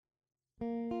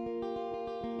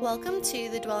Welcome to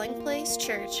the Dwelling Place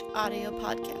Church audio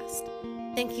podcast.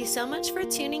 Thank you so much for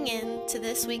tuning in to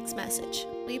this week's message.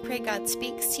 We pray God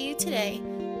speaks to you today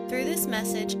through this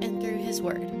message and through His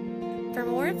Word. For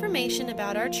more information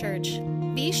about our church,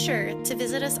 be sure to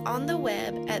visit us on the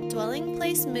web at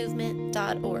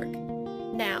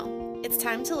dwellingplacemovement.org. Now, it's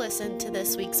time to listen to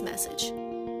this week's message.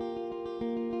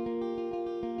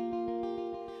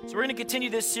 So we're going to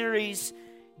continue this series,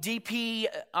 DP,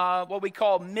 what we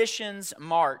call Missions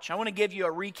March. I want to give you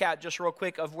a recap just real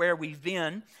quick of where we've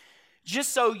been,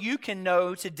 just so you can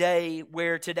know today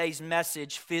where today's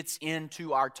message fits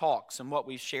into our talks and what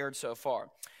we've shared so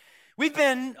far. We've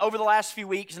been, over the last few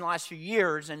weeks and the last few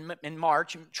years in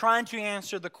March, trying to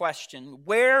answer the question,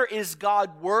 where is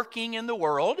God working in the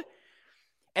world?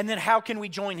 And then how can we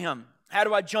join Him? How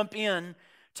do I jump in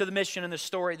to the mission and the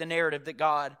story, the narrative that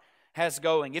God has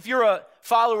going? If you're a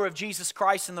follower of Jesus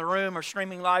Christ in the room or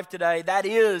streaming live today, that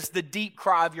is the deep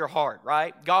cry of your heart,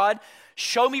 right? God,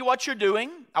 show me what you're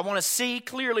doing. I want to see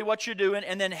clearly what you're doing,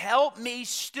 and then help me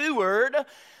steward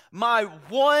my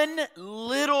one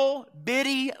little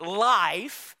bitty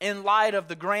life in light of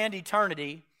the grand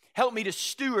eternity. Help me to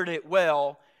steward it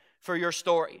well for your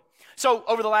story. So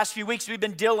over the last few weeks, we've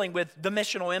been dealing with the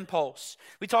missional impulse.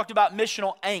 We talked about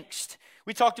missional angst.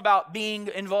 We talked about being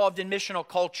involved in missional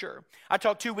culture. I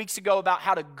talked 2 weeks ago about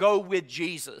how to go with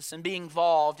Jesus and be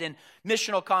involved in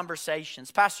missional conversations.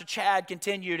 Pastor Chad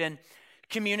continued in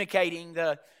communicating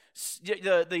the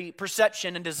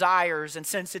perception and desires and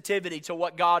sensitivity to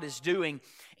what God is doing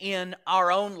in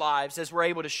our own lives as we're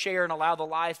able to share and allow the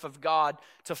life of God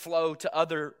to flow to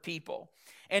other people.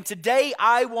 And today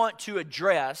I want to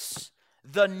address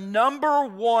the number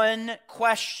one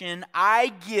question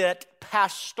I get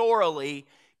pastorally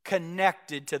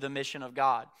connected to the mission of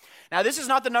God. Now, this is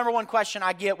not the number one question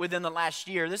I get within the last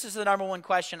year. This is the number one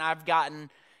question I've gotten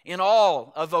in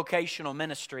all of vocational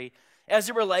ministry as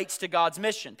it relates to God's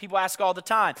mission. People ask all the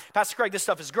time, Pastor Craig, this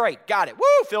stuff is great. Got it. Woo,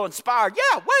 feel inspired.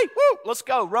 Yeah, wait, woo, let's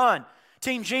go, run.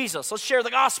 Team Jesus, let's share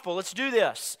the gospel. Let's do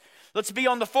this. Let's be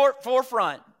on the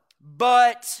forefront.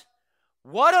 But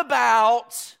what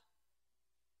about...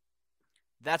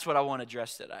 That's what I want to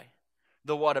address today,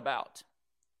 the what about.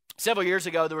 Several years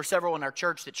ago, there were several in our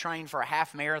church that trained for a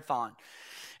half marathon.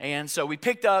 And so we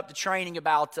picked up the training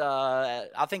about,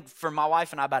 I think for my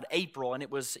wife and I, about April, and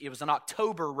it was an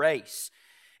October race.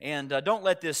 And don't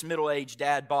let this middle-aged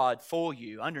dad bod fool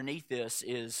you. Underneath this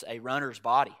is a runner's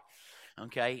body,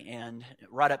 okay? And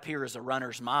right up here is a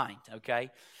runner's mind, okay?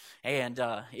 And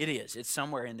it's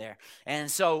somewhere in there. And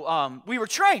so we were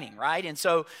training, right? And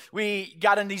so we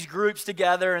got in these groups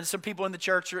together, and some people in the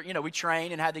church, we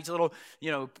trained and had these little,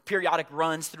 periodic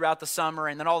runs throughout the summer.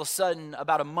 And then all of a sudden,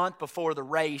 about a month before the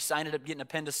race, I ended up getting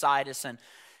appendicitis and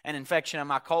an infection in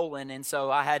my colon. And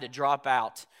so I had to drop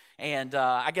out. And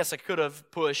I guess I could have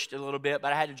pushed a little bit,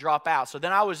 but I had to drop out. So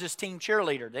then I was just team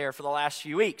cheerleader there for the last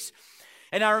few weeks.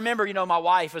 And I remember, my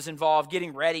wife was involved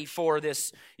getting ready for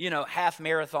this, half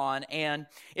marathon. And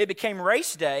it became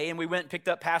race day, and we went and picked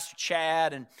up Pastor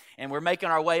Chad, and we're making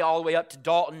our way all the way up to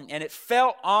Dalton. And it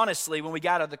felt, honestly, when we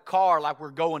got out of the car, like we're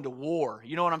going to war.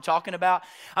 You know what I'm talking about?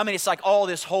 I mean, it's like all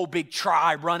this whole big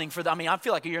tribe running for I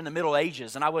feel like you're in the Middle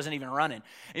Ages, and I wasn't even running.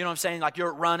 You know what I'm saying? Like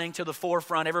you're running to the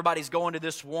forefront. Everybody's going to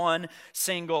this one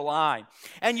single line.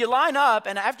 And you line up,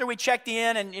 and after we checked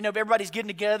in, and, everybody's getting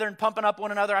together and pumping up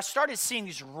one another, I started seeing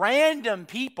these random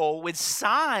people with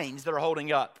signs that are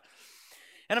holding up.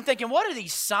 And I'm thinking, what are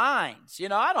these signs? I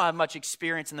don't have much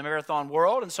experience in the marathon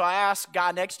world. And so I asked a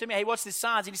guy next to me, hey, what's these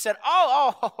signs? And he said,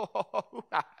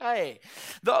 hey,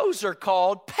 those are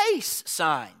called pace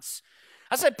signs.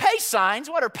 I said, pace signs?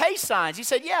 What are pace signs? He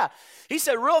said, yeah. He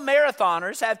said, real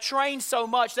marathoners have trained so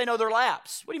much they know their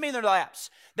laps. What do you mean their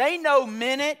laps? They know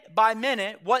minute by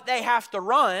minute what they have to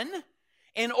run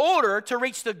in order to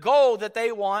reach the goal that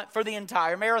they want for the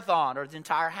entire marathon or the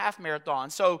entire half marathon.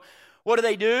 So what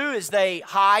do is they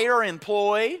hire,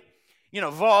 employ,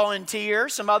 volunteer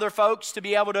some other folks to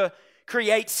be able to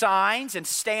create signs and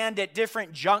stand at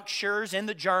different junctures in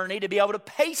the journey to be able to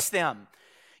pace them.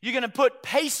 You're going to put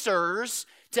pacers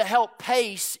to help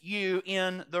pace you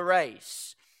in the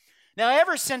race. Now,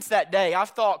 ever since that day, I've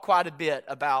thought quite a bit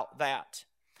about that.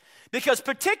 Because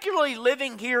particularly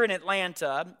living here in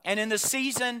Atlanta and in the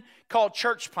season called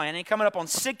church planting, coming up on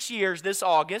 6 years this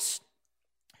August,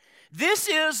 this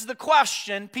is the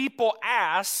question people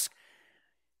ask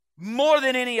more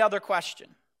than any other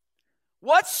question.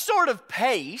 What sort of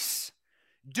pace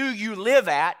do you live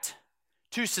at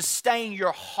to sustain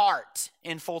your heart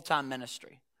in full-time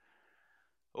ministry?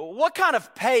 What kind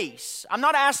of pace? I'm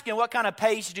not asking what kind of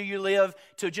pace do you live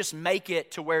to just make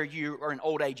it to where you are in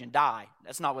old age and die.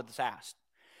 That's not what it's asked.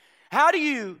 How do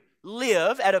you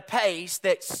live at a pace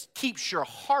that keeps your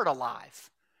heart alive?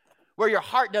 Where your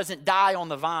heart doesn't die on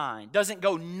the vine, doesn't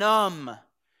go numb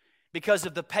because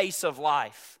of the pace of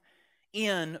life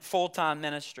in full-time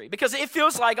ministry. Because it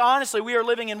feels like, honestly, we are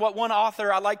living in what one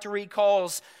author I like to read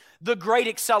calls the Great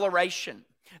Acceleration.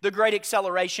 The Great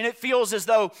Acceleration. It feels as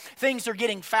though things are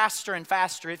getting faster and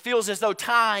faster. It feels as though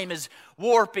time is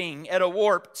warping at a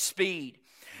warp speed.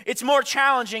 It's more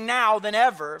challenging now than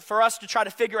ever for us to try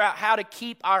to figure out how to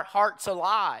keep our hearts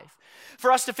alive,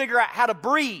 for us to figure out how to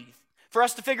breathe, for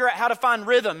us to figure out how to find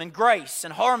rhythm and grace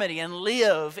and harmony and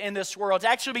live in this world, to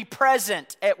actually be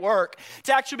present at work,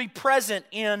 to actually be present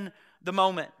in the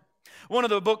moment. One of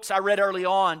the books I read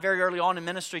very early on in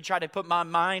ministry, tried to put my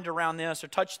mind around this or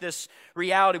touch this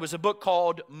reality, was a book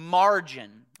called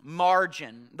Margin.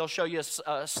 Margin. They'll show you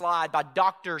a slide by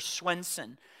Dr.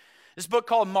 Swenson. This book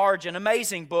called Margin,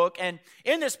 amazing book. And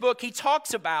in this book, he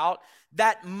talks about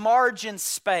that margin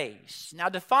space. Now,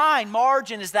 define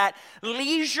margin as that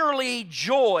leisurely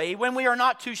joy when we are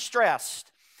not too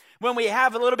stressed, when we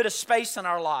have a little bit of space in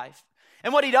our life.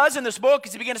 And what he does in this book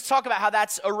is he begins to talk about how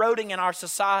that's eroding in our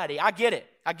society. I get it.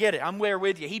 I'm there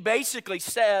with you. He basically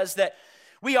says that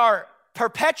we are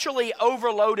perpetually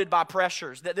overloaded by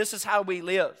pressures, that this is how we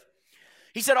live.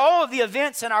 He said all of the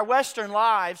events in our Western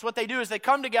lives, what they do is they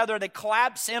come together, they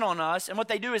collapse in on us, and what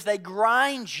they do is they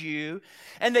grind you,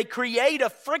 and they create a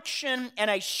friction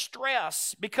and a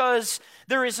stress because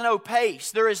there is no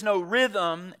pace, there is no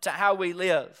rhythm to how we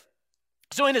live.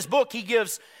 So in his book, he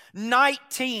gives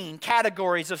 19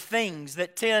 categories of things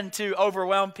that tend to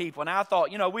overwhelm people. And I thought,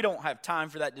 we don't have time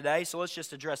for that today, so let's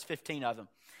just address 15 of them.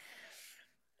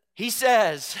 He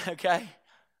says, okay,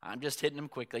 I'm just hitting them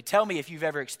quickly. Tell me if you've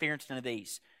ever experienced any of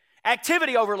these.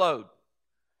 Activity overload.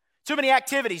 Too many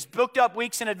activities booked up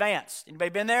weeks in advance. Anybody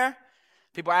been there?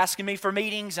 People are asking me for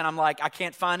meetings, and I'm like, I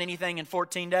can't find anything in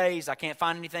 14 days. I can't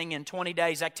find anything in 20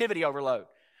 days. Activity overload.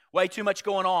 Way too much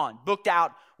going on. Booked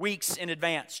out weeks in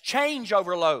advance. Change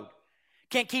overload.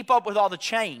 Can't keep up with all the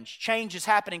change. Change is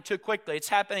happening too quickly. It's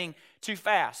happening too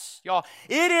fast. Y'all,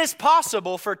 it is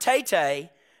possible for Tay-Tay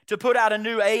to put out a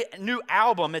new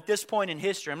album at this point in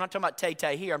history. I'm not talking about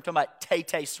Tay-Tay here. I'm talking about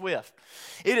Tay-Tay Swift.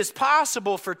 It is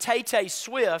possible for Tay-Tay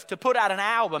Swift to put out an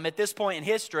album at this point in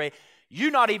history. You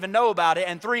not even know about it,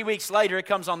 and 3 weeks later it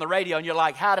comes on the radio, and you're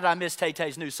like, how did I miss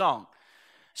Tay-Tay's new song?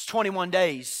 It's 21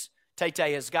 days.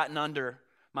 Tay-Tay has gotten under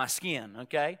my skin,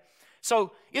 okay?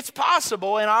 So it's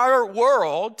possible in our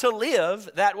world to live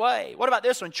that way. What about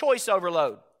this one? Choice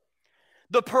overload.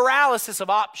 The paralysis of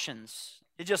options.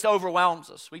 It just overwhelms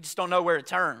us. We just don't know where to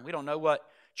turn. We don't know what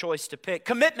choice to pick.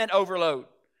 Commitment overload.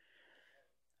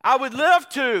 I would love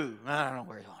to. I don't know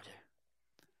where you want to.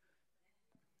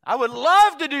 I would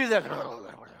love to do that.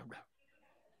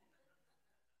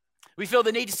 We feel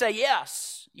the need to say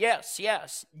yes, yes,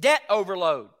 yes. Debt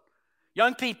overload.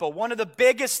 Young people, one of the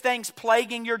biggest things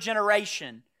plaguing your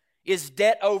generation is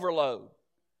debt overload,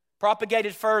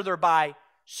 propagated further by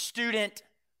student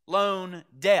loan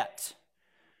debt.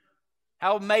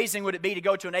 How amazing would it be to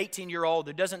go to an 18-year-old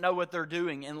who doesn't know what they're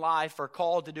doing in life or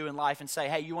called to do in life and say,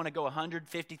 hey, you want to go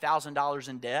 $150,000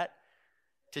 in debt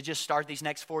to just start these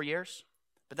next 4 years?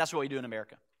 But that's what we do in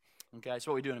America. Okay, that's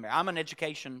what we do in America. I'm an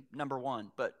education number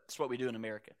one, but it's what we do in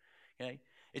America. Okay?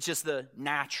 It's just the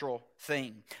natural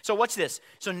thing. So what's this?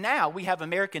 So now we have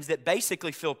Americans that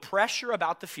basically feel pressure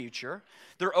about the future.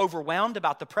 They're overwhelmed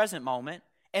about the present moment,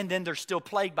 and then they're still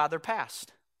plagued by their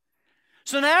past.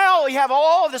 So now we have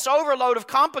all of this overload of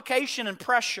complication and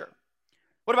pressure.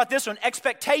 What about this one?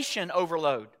 Expectation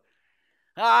overload.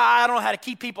 I don't know how to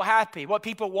keep people happy, what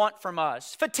people want from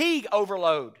us. Fatigue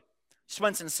overload,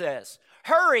 Swenson says.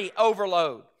 Hurry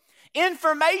overload.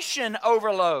 Information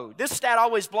overload. This stat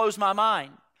always blows my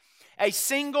mind. A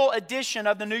single edition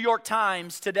of the New York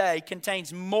Times today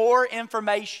contains more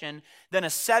information than a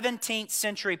 17th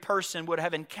century person would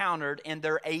have encountered in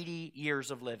their 80 years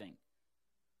of living.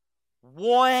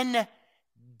 1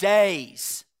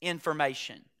 day's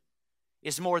information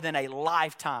is more than a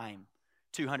lifetime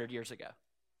 200 years ago.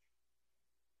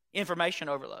 Information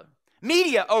overload.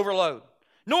 Media overload.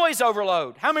 Noise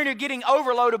overload. How many are getting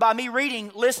overloaded by me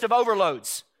reading list of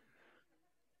overloads?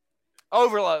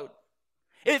 Overload.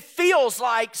 It feels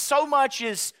like so much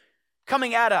is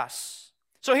coming at us.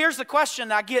 So here's the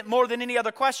question I get more than any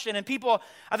other question, and people,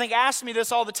 I think, ask me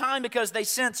this all the time because they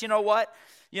sense, you know what?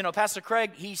 Pastor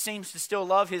Craig, he seems to still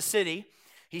love his city.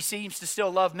 He seems to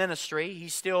still love ministry. He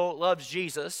still loves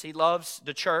Jesus. He loves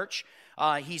the church.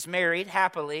 He's married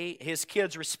happily. His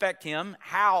kids respect him.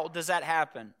 How does that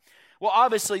happen? Well,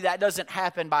 obviously that doesn't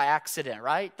happen by accident,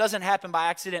 right? Doesn't happen by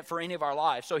accident for any of our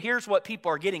lives. So here's what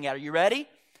people are getting at. Are you ready?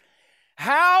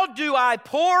 How do I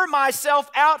pour myself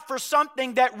out for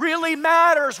something that really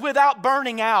matters without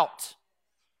burning out?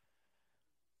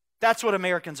 That's what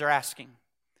Americans are asking.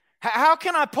 How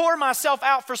can I pour myself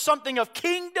out for something of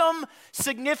kingdom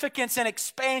significance and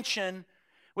expansion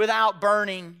without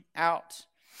burning out?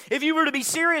 If you were to be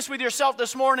serious with yourself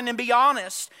this morning and be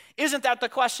honest, isn't that the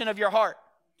question of your heart?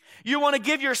 You want to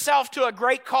give yourself to a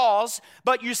great cause,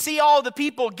 but you see all the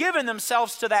people giving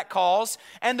themselves to that cause,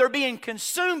 and they're being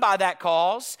consumed by that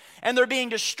cause, and they're being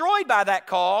destroyed by that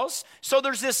cause, so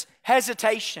there's this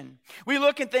hesitation. We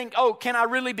look and think, oh, can I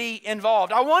really be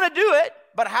involved? I want to do it,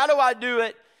 but how do I do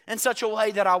it in such a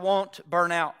way that I won't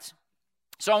burn out?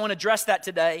 So I want to address that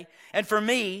today, and for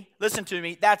me, listen to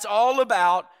me, that's all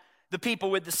about the people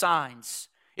with the signs.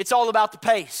 It's all about the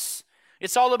pace.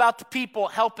 It's all about the people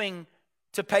helping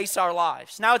to pace our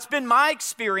lives. Now, it's been my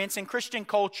experience in Christian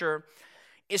culture,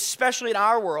 especially in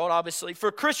our world, obviously,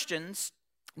 for Christians,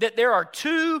 that there are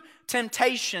two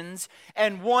temptations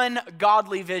and one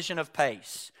godly vision of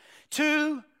pace.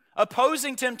 Two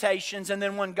opposing temptations and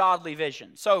then one godly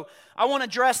vision. So I want to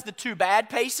address the two bad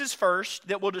paces first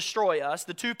that will destroy us,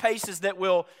 the two paces that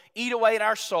will eat away at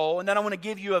our soul, and then I want to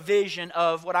give you a vision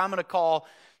of what I'm going to call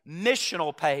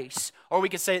missional pace, or we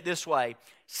could say it this way,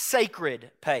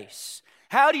 sacred pace.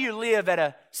 How do you live at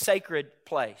a sacred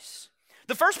place?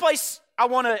 The first place I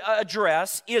want to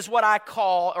address is what I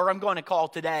call, or I'm going to call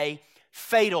today,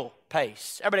 fatal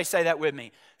pace. Everybody say that with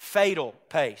me. Fatal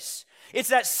pace. It's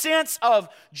that sense of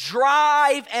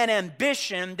drive and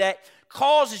ambition that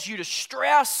causes you to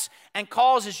stress and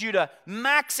causes you to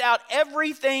max out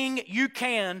everything you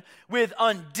can with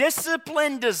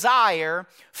undisciplined desire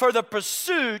for the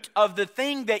pursuit of the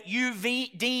thing that you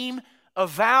deem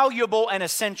valuable and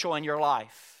essential in your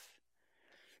life.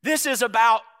 This is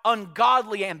about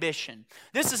ungodly ambition.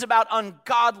 This is about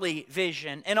ungodly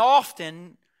vision. And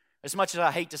often, as much as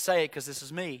I hate to say it because this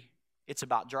is me, it's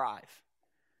about drive.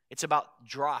 It's about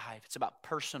drive. It's about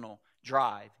personal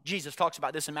drive. Jesus talks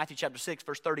about this in Matthew chapter 6,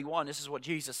 verse 31. This is what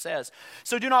Jesus says.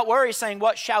 So do not worry, saying,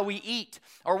 what shall we eat?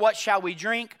 Or what shall we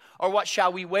drink? Or what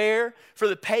shall we wear? For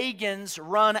the pagans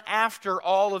run after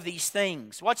all of these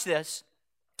things. Watch this.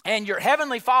 And your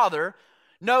heavenly Father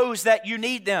knows that you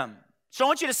need them. So I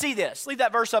want you to see this. Leave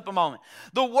that verse up a moment.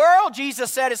 The world,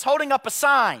 Jesus said, is holding up a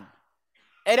sign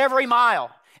at every mile.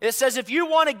 It says, if you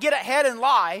want to get ahead in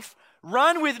life,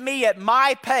 run with me at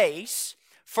my pace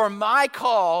for my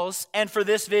cause and for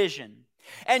this vision.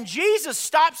 And Jesus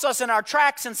stops us in our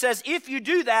tracks and says, if you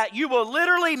do that, you will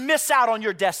literally miss out on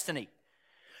your destiny.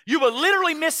 You will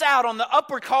literally miss out on the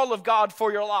upward call of God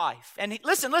for your life. And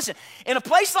listen, in a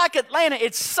place like Atlanta,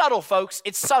 it's subtle, folks.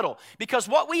 It's subtle. Because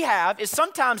what we have is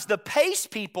sometimes the pace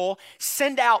people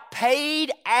send out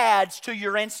paid ads to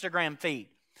your Instagram feed.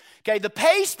 Okay, the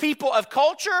pace people of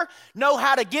culture know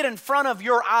how to get in front of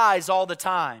your eyes all the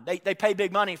time. They pay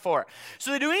big money for it.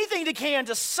 So they do anything they can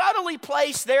to subtly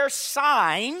place their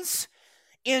signs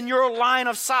in your line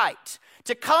of sight,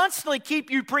 to constantly keep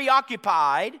you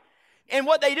preoccupied. And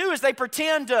what they do is they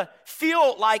pretend to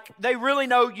feel like they really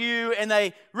know you and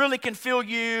they really can feel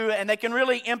you and they can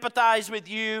really empathize with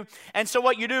you. And so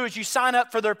what you do is you sign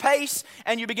up for their pace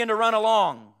and you begin to run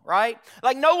along, right?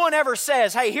 Like no one ever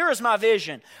says, hey, here is my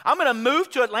vision. I'm going to move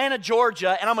to Atlanta,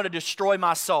 Georgia, and I'm going to destroy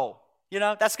my soul. You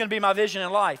know, that's going to be my vision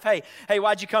in life. Hey,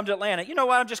 why'd you come to Atlanta? You know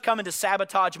what? I'm just coming to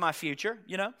sabotage my future,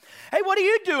 you know. Hey, what are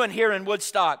you doing here in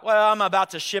Woodstock? Well, I'm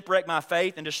about to shipwreck my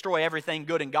faith and destroy everything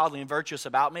good and godly and virtuous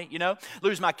about me, you know.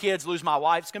 Lose my kids, lose my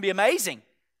wife. It's going to be amazing.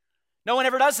 No one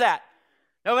ever does that.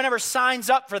 No one ever signs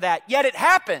up for that. Yet it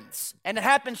happens, and it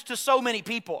happens to so many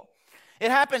people.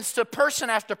 It happens to person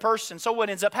after person. So what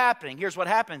ends up happening? Here's what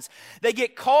happens. They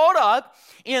get caught up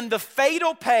in the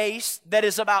fatal pace that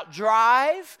is about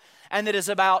drive and that is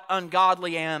about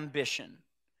ungodly ambition.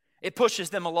 It pushes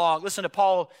them along. Listen to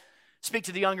Paul speak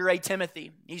to the younger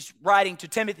Timothy. He's writing to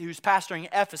Timothy, who's pastoring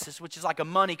Ephesus, which is like a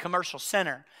money commercial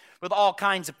center with all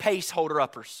kinds of pace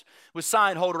holder-uppers, with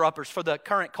sign holder-uppers for the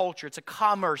current culture. It's a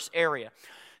commerce area.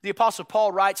 The Apostle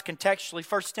Paul writes contextually,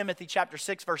 1 Timothy chapter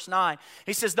 6, verse 9.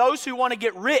 He says, those who want to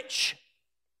get rich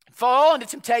fall into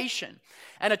temptation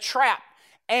and a trap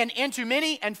and into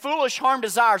many and foolish harm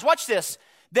desires. Watch this.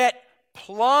 That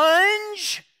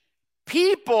plunge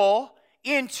people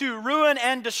into ruin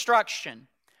and destruction.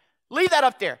 Leave that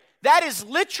up there. That is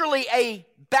literally a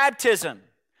baptism.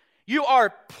 You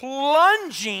are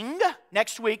plunging.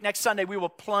 Next week, next Sunday, we will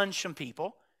plunge some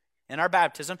people in our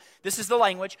baptism, this is the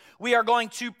language, we are going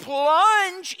to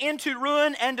plunge into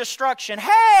ruin and destruction.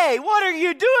 Hey, what are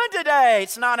you doing today?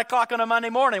 It's 9 o'clock on a Monday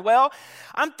morning. Well,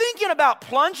 I'm thinking about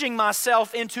plunging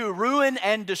myself into ruin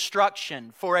and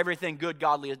destruction for everything good,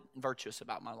 godly, and virtuous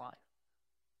about my life.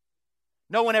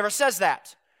 No one ever says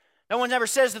that. No one ever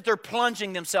says that they're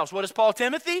plunging themselves. What does Paul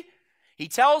Timothy? He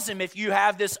tells him, if you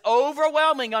have this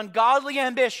overwhelming ungodly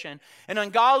ambition and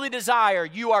ungodly desire,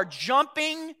 you are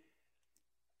jumping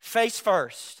face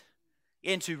first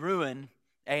into ruin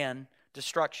and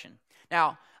destruction.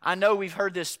 Now, I know we've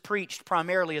heard this preached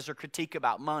primarily as a critique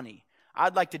about money.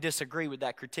 I'd like to disagree with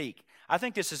that critique. I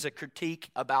think this is a critique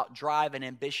about drive and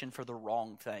ambition for the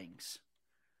wrong things.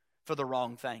 For the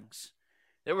wrong things.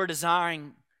 That we're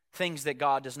desiring things that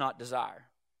God does not desire.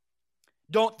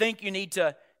 Don't think you need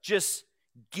to just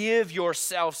give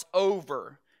yourselves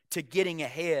over to getting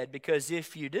ahead, because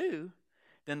if you do,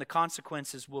 then the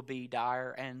consequences will be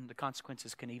dire, and the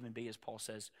consequences can even be, as Paul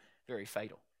says, very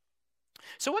fatal.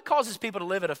 So what causes people to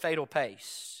live at a fatal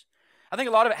pace? I think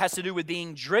a lot of it has to do with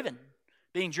being driven.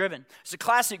 Being driven. It's a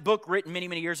classic book written many,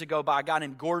 many years ago by a guy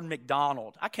named Gordon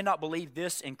MacDonald. I cannot believe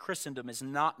this in Christendom is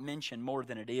not mentioned more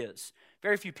than it is.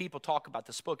 Very few people talk about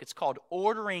this book. It's called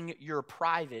Ordering Your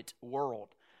Private World.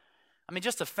 I mean,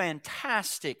 just a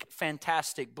fantastic,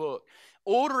 fantastic book.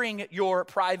 Ordering Your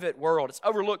Private World. It's an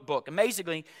overlooked book.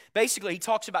 Amazingly, basically, he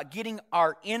talks about getting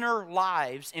our inner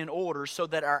lives in order so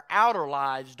that our outer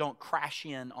lives don't crash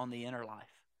in on the inner life.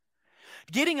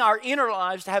 Getting our inner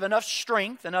lives to have enough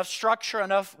strength, enough structure,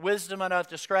 enough wisdom, enough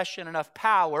discretion, enough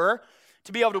power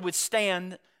to be able to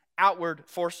withstand outward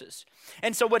forces.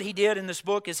 And so what he did in this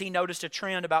book is he noticed a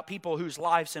trend about people whose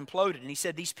lives imploded. And he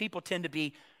said these people tend to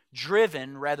be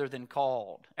driven rather than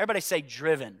called. Everybody say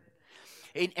driven.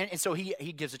 And so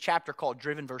he gives a chapter called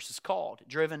Driven versus Called.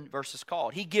 Driven versus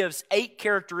Called. He gives 8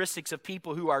 characteristics of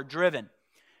people who are driven.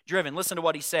 Driven. Listen to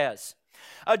what he says.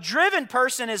 A driven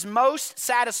person is most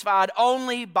satisfied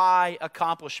only by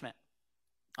accomplishment.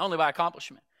 Only by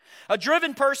accomplishment. A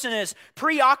driven person is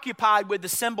preoccupied with the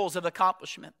symbols of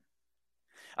accomplishment.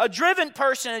 A driven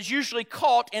person is usually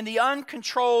caught in the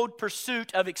uncontrolled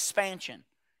pursuit of expansion.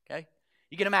 Okay?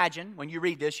 You can imagine when you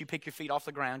read this, you pick your feet off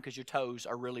the ground because your toes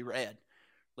are really red.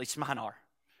 At least mine are.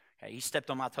 Okay, he stepped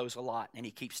on my toes a lot, and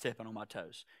he keeps stepping on my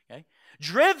toes. Okay,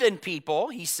 driven people,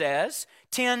 he says,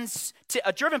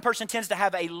 a driven person tends to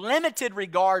have a limited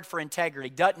regard for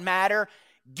integrity. Doesn't matter,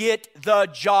 get the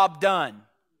job done.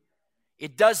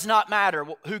 It does not matter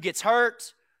who gets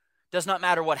hurt. Does not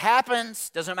matter what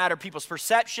happens. Doesn't matter people's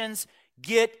perceptions.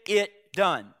 Get it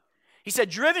done. He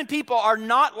said, driven people are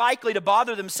not likely to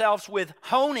bother themselves with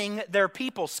honing their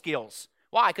people skills.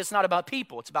 Why? Because it's not about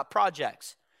people. It's about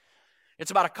projects. It's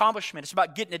about accomplishment. It's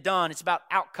about getting it done. It's about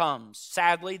outcomes.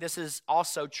 Sadly, this is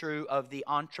also true of the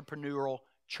entrepreneurial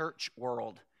church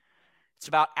world. It's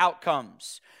about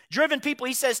outcomes. Driven people,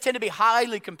 he says, tend to be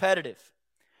highly competitive.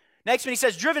 Next one, he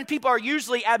says, driven people are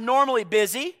usually abnormally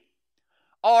busy,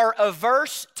 are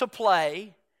averse to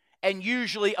play, and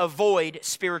usually avoid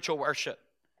spiritual worship.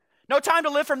 No time to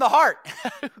live from the heart.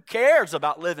 Who cares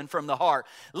about living from the heart?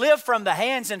 Live from the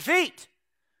hands and feet.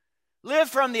 Live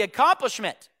from the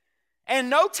accomplishment. And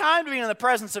no time to be in the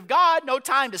presence of God, no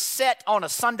time to sit on a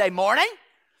Sunday morning,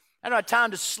 and no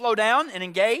time to slow down and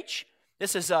engage.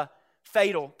 This is a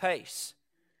fatal pace.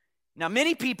 Now,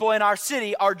 many people in our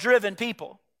city are driven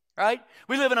people, right?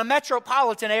 We live in a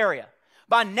metropolitan area.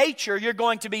 By nature, you're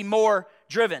going to be more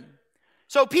driven.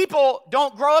 So people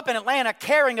don't grow up in Atlanta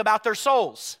caring about their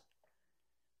souls.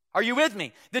 Are you with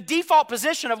me? The default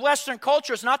position of Western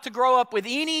culture is not to grow up with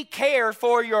any care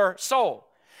for your soul.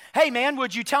 Hey man,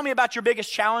 would you tell me about your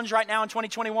biggest challenge right now in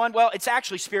 2021? Well, it's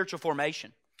actually spiritual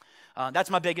formation. That's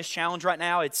my biggest challenge right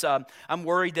now. It's I'm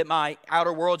worried that my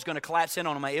outer world's going to collapse in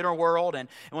on my inner world, and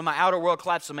when my outer world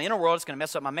collapses on my inner world, it's going to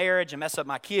mess up my marriage and mess up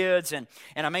my kids, and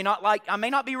I may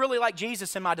not be really like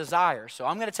Jesus in my desire. So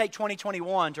I'm going to take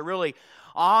 2021 to really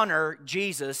honor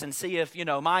Jesus and see if,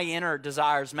 my inner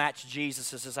desires match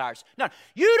Jesus' desires. No,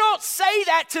 you don't say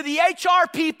that to the HR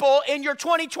people in your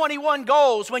 2021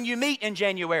 goals when you meet in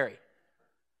January.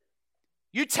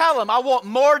 You tell them, I want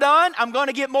more done. I'm going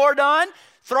to get more done.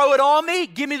 Throw it on me.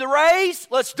 Give me the raise.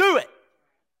 Let's do it.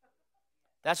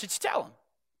 That's what you tell them.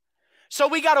 So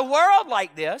we got a world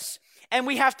like this, and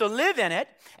we have to live in it.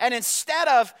 And instead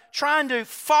of trying to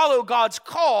follow God's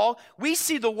call, we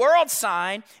see the world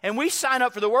sign, and we sign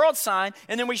up for the world sign,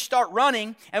 and then we start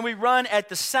running, and we run at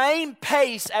the same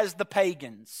pace as the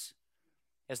pagans.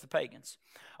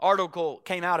 Article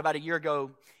came out about a year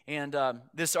ago, and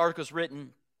this article is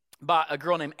written by a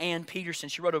girl named Ann Peterson.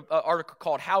 She wrote an article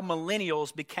called How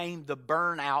Millennials Became the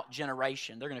Burnout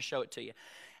Generation. They're going to show it to you.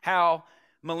 How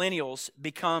millennials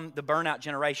become the burnout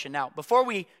generation. Now, before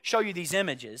we show you these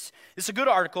images, it's a good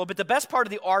article, but the best part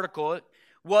of the article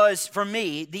was, for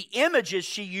me, the images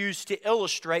she used to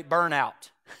illustrate burnout.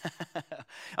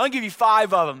 I'll give you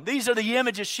 5 of them. These are the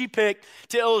images she picked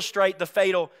to illustrate the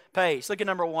fatal pace. Look at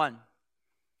number 1.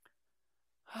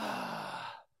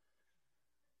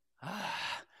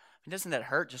 Doesn't that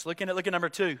hurt just looking at? Look at number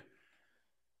 2.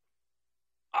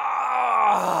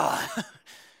 All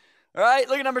right,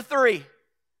 look at number 3.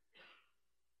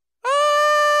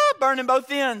 Burning both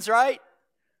ends, right?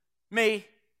 Me.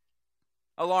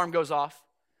 Alarm goes off.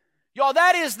 Y'all,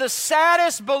 that is the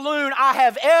saddest balloon I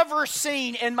have ever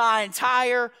seen in my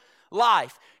entire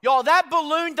life. Y'all, that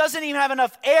balloon doesn't even have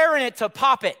enough air in it to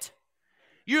pop it.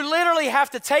 You literally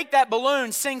have to take that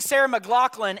balloon, sing Sarah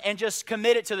McLachlan, and just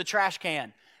commit it to the trash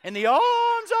can. In the arms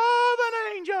of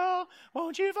an angel,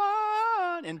 won't you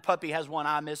find? And Puppy has one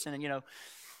eye missing, and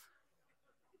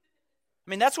I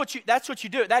mean, that's what you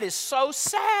do. That is so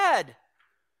sad,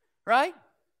 right?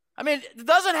 I mean, it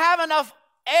doesn't have enough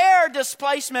air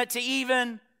displacement to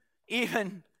even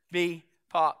be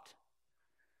popped.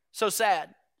 So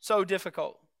sad, so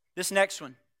difficult. This next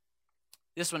one,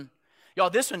 y'all,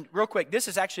 this one, real quick, this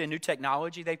is actually a new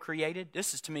technology they've created.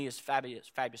 This is, to me, is fabulous.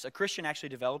 A Christian actually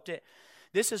developed it.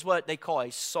 This is what they call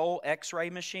a soul x-ray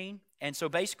machine. And so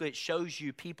basically it shows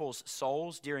you people's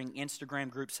souls during Instagram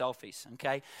group selfies,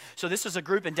 okay? So this is a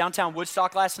group in downtown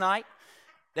Woodstock last night.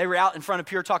 They were out in front of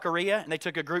Pure Taqueria, and they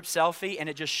took a group selfie, and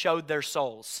it just showed their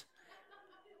souls.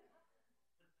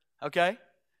 Okay?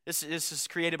 This is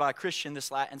created by a Christian,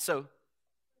 and so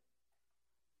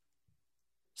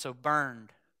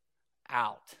burned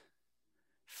out,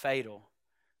 fatal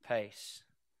pace.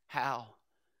 How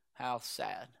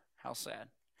sad. How sad.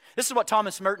 This is what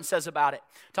Thomas Merton says about it.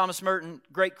 Thomas Merton,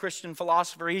 great Christian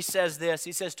philosopher, he says this.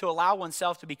 He says, to allow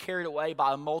oneself to be carried away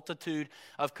by a multitude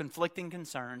of conflicting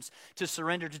concerns, to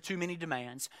surrender to too many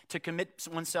demands, to commit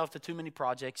oneself to too many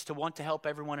projects, to want to help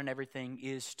everyone and everything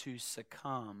is to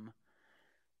succumb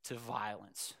to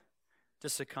violence. To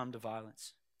succumb to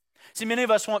violence. See, many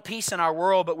of us want peace in our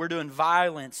world, but we're doing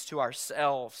violence to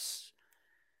ourselves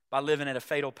by living at a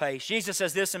fatal pace. Jesus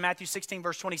says this in Matthew 16,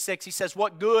 verse 26. He says,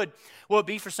 what good will it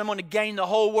be for someone to gain the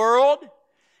whole world,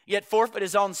 yet forfeit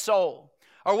his own soul?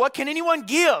 Or what can anyone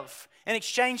give in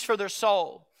exchange for their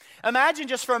soul? Imagine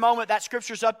just for a moment that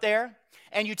scripture's up there,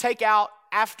 and you take out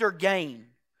after gain.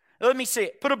 Let me see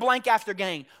it. Put a blank after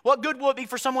gain. What good will it be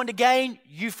for someone to gain?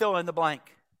 You fill in the blank.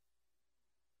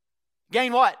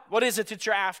 Gain what? What is it that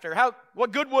you're after?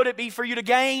 What good would it be for you to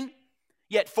gain,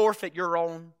 yet forfeit your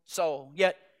own soul,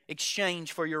 yet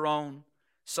exchange for your own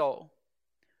soul?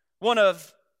 One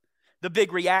of the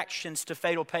big reactions to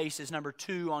fatal pace is number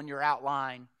 2 on your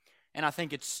outline. And I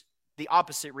think it's the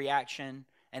opposite reaction.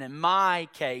 And in my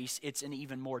case, it's an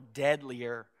even more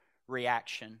deadlier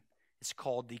reaction. It's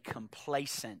called the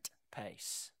complacent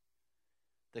pace.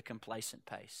 The complacent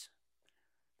pace.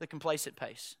 The complacent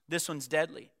pace. This one's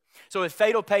deadly. So if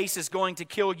fatal pace is going to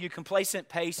kill you, complacent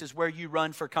pace is where you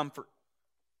run for comfort.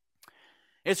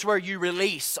 It's where you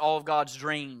release all of God's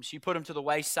dreams. You put them to the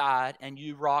wayside and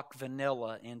you rock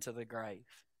vanilla into the grave.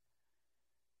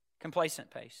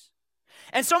 Complacent pace.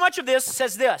 And so much of this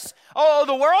says this. Oh,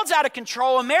 the world's out of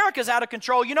control. America's out of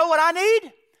control. You know what I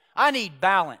need? I need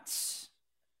balance.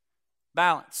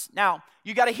 Balance. Now,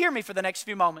 you got to hear me for the next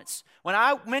few moments. When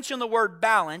I mention the word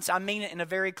balance, I mean it in a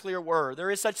very clear word. There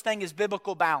is such thing as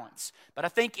biblical balance. But I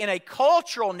think in a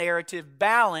cultural narrative,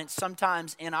 balance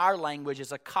sometimes in our language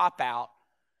is a cop-out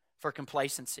for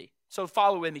complacency. So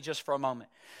follow with me just for a moment.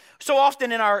 So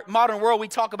often in our modern world, we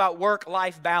talk about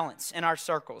work-life balance in our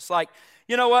circles. Like,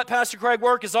 you know what, Pastor Craig,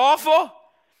 work is awful,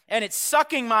 and it's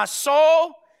sucking my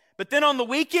soul. But then on the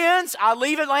weekends, I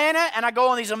leave Atlanta, and I go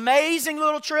on these amazing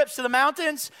little trips to the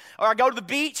mountains, or I go to the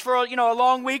beach for a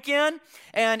long weekend.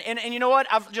 And you know what?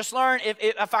 I've just learned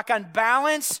if I can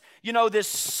balance, this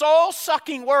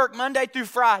soul-sucking work Monday through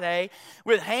Friday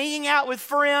with hanging out with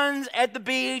friends at the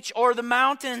beach or the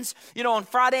mountains, on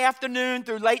Friday afternoon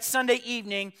through late Sunday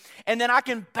evening, and then I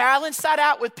can balance that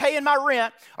out with paying my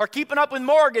rent or keeping up with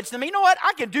mortgage, then you know what?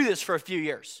 I can do this for a few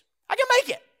years. I can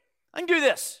make it. I can do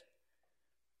this.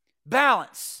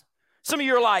 Balance. Some of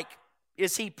you are like,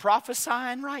 is he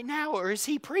prophesying right now or is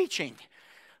he preaching?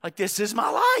 Like, this is my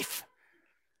life.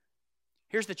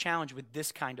 Here's the challenge with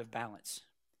this kind of balance,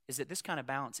 is that this kind of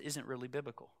balance isn't really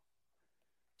biblical.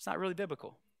 It's not really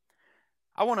biblical.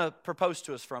 I want to propose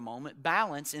to us for a moment,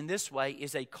 balance in this way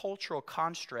is a cultural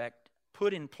construct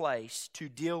put in place to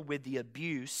deal with the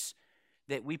abuse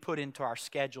that we put into our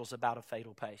schedules about a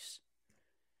fatal pace.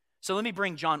 So let me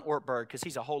bring John Ortberg, because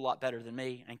he's a whole lot better than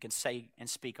me and can say and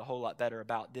speak a whole lot better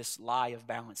about this lie of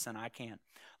balance than I can.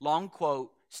 Long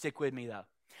quote, stick with me though.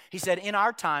 He said, in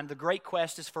our time, the great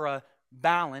quest is for a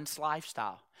balanced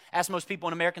lifestyle. Ask most people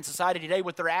in American society today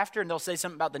what they're after, and they'll say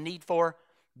something about the need for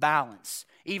balance.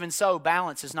 Even so,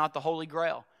 balance is not the holy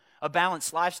grail. A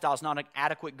balanced lifestyle is not an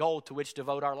adequate goal to which to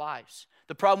devote our lives.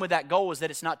 The problem with that goal is that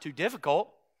it's not too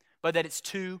difficult, but that it's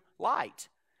too light.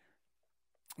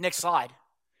 Next slide.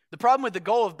 The problem with the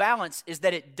goal of balance is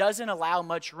that it doesn't allow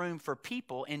much room for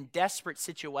people in desperate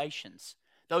situations,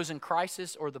 those in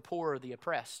crisis or the poor or the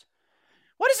oppressed.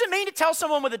 What does it mean to tell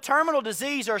someone with a terminal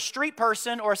disease or a street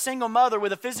person or a single mother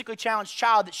with a physically challenged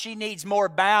child that she needs more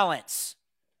balance?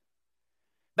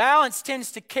 Balance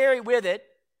tends to carry with it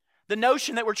the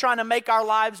notion that we're trying to make our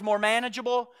lives more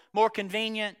manageable, more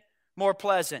convenient, more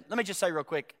pleasant. Let me just say real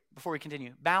quick before we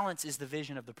continue. Balance is the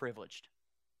vision of the privileged.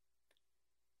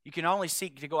 You can only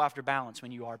seek to go after balance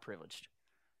when you are privileged.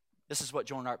 This is what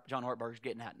John Ortberg is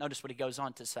getting at. Notice what he goes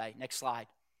on to say. Next slide.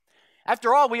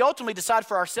 After all, we ultimately decide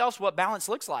for ourselves what balance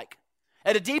looks like.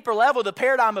 At a deeper level, the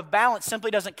paradigm of balance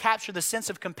simply doesn't capture the sense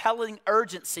of compelling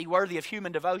urgency worthy of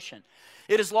human devotion.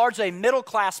 It is largely a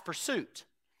middle-class pursuit.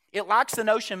 It lacks the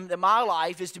notion that my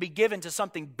life is to be given to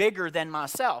something bigger than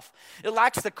myself. It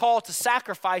lacks the call to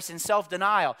sacrifice and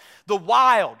self-denial. The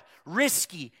wild,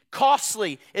 risky,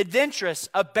 costly, adventurous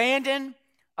abandon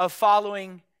of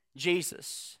following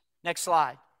Jesus. Next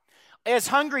slide. As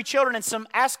hungry children in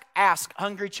ask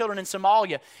hungry children in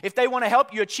Somalia if they want to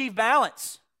help you achieve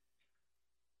balance.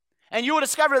 And you will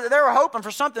discover that they were hoping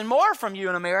for something more from you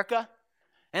in America.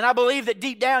 And I believe that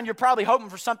deep down you're probably hoping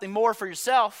for something more for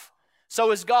yourself.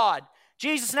 So is God.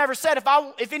 Jesus never said,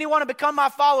 if anyone to become my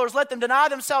followers, let them deny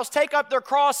themselves, take up their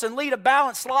cross, and lead a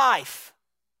balanced life.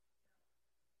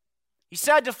 He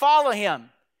said to follow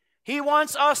him. He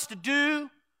wants us to do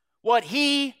what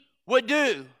he would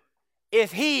do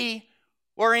if he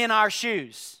were in our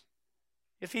shoes,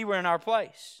 if he were in our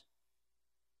place.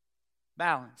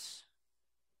 Balance.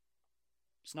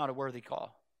 It's not a worthy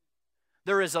call.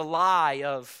 There is a lie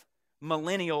of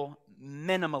millennial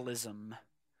minimalism.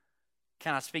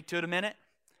 Can I speak to it a minute?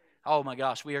 Oh my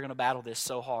gosh, we are going to battle this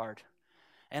so hard.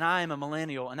 And I am a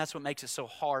millennial, and that's what makes it so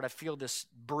hard. I feel this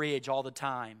bridge all the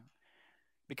time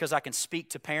because I can speak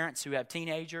to parents who have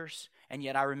teenagers, and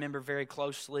yet I remember very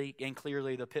closely and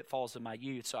clearly the pitfalls of my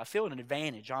youth. So I feel an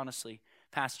advantage, honestly,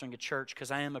 pastoring a church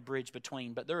because I am a bridge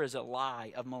between. But there is a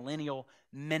lie of millennial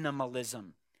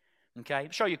minimalism. Okay?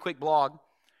 I'll show you a quick blog.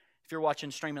 If you're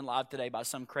watching streaming live today by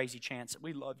some crazy chance,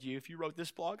 we loved you. If you wrote this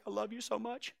blog, I love you so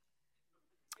much.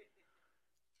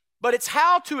 But it's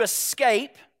how to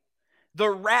escape the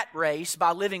rat race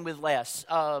by living with less.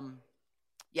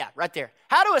 Yeah, right there.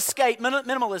 How to escape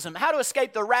minimalism. How to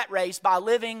escape the rat race by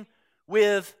living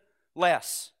with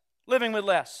less. Living with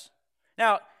less.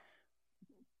 Now,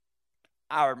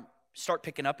 I start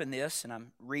picking up in this, and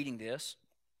I'm reading this,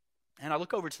 and I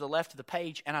look over to the left of the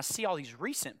page, and I see all these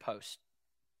recent posts.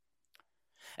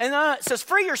 And it says,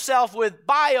 free yourself with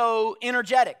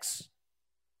bioenergetics.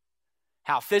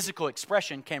 How physical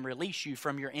expression can release you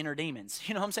from your inner demons.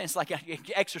 You know what I'm saying? It's like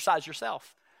exercise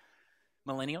yourself,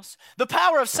 millennials. The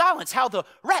power of silence, how the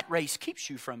rat race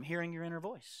keeps you from hearing your inner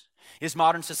voice. Is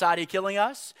modern society killing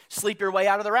us? Sleep your way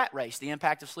out of the rat race, the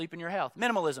impact of sleep in your health.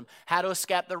 Minimalism, how to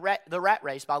escape the rat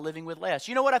race by living with less.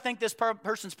 You know what I think this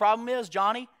person's problem is,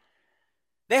 Johnny?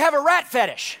 They have a rat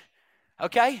fetish,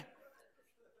 okay?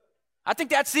 I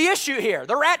think that's the issue here.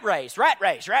 The rat race, rat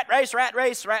race, rat race, rat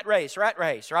race, rat race, rat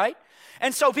race, right?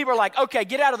 And so people are like, okay,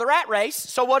 get out of the rat race.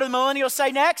 So what do the millennials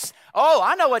say next? Oh,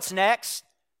 I know what's next.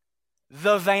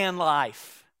 The van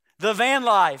life. The van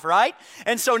life, right?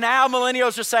 And so now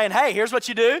millennials are saying, hey, here's what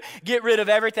you do. Get rid of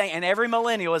everything. And every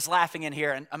millennial is laughing in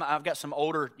here. And I've got some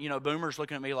older, boomers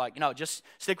looking at me like, just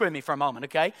stick with me for a moment,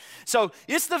 okay? So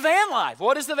it's the van life.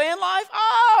 What is the van life?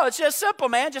 Oh, it's just simple,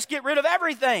 man. Just get rid of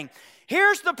everything.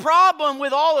 Here's the problem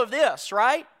with all of this,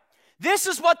 right? This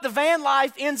is what the van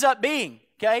life ends up being,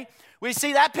 okay? We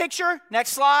see that picture?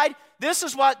 Next slide. This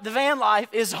is what the van life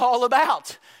is all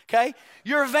about, okay?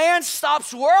 Your van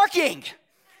stops working,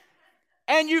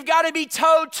 and you've got to be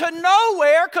towed to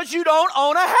nowhere because you don't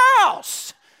own a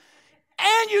house,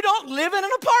 and you don't live in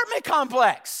an apartment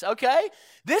complex, okay?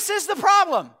 This is the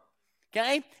problem,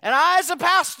 okay? And I, as a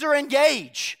pastor,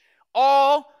 engage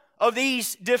all of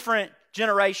these different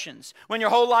generations. When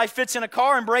your whole life fits in a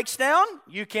car and breaks down,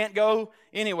 you can't go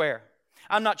anywhere.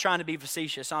 I'm not trying to be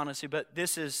facetious, honestly, but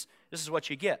this is what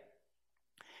you get.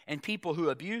 And people who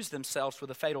abuse themselves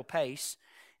with a fatal pace,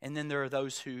 and then there are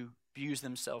those who views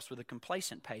themselves with a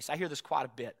complacent pace. I hear this quite a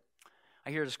bit.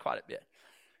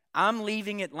 I'm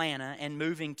leaving Atlanta and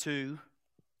moving to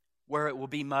where it will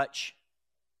be much.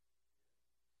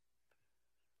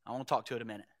 I want to talk to it a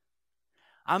minute.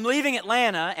 I'm leaving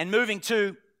Atlanta and moving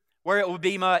to where it will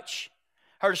be much.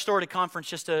 Heard a story at a conference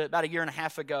just about a year and a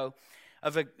half ago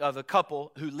of a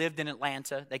couple who lived in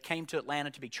Atlanta. They came to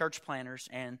Atlanta to be church planners,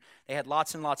 and they had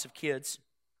lots and lots of kids.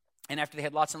 And after they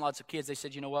had lots and lots of kids, they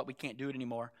said, you know what, we can't do it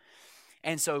anymore.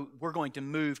 And so we're going to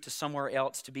move to somewhere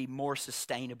else to be more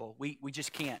sustainable. We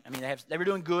just can't. I mean, they were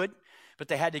doing good, but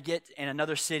they had to get in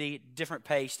another city, different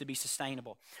pace to be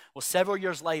sustainable. Well, several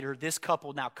years later, this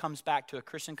couple now comes back to a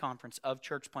Christian conference of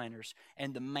church planners,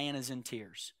 and the man is in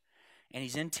tears. And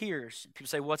he's in tears. People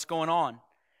say, what's going on?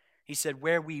 He said,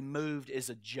 where we moved is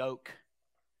a joke.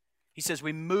 He says,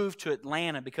 we moved to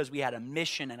Atlanta because we had a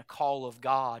mission and a call of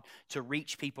God to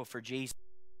reach people for Jesus.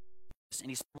 And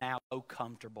he's now so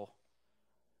comfortable.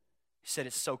 He said,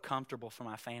 it's so comfortable for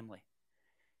my family.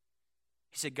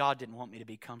 He said, God didn't want me to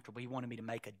be comfortable. He wanted me to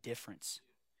make a difference.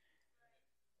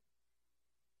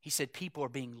 He said, people are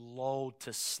being lulled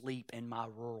to sleep in my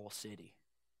rural city.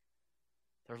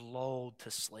 They're lulled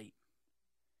to sleep.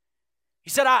 He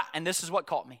said, and this is what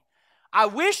caught me, I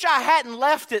wish I hadn't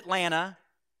left Atlanta.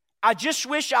 I just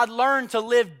wish I'd learned to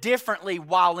live differently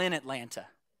while in Atlanta.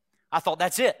 I thought,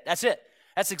 that's it.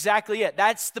 That's exactly it.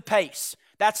 That's the pace.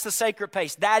 That's the sacred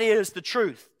pace. That is the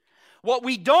truth. What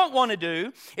we don't want to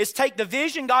do is take the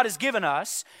vision God has given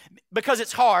us, because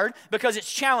it's hard, because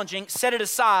it's challenging, set it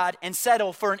aside and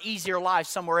settle for an easier life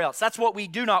somewhere else. That's what we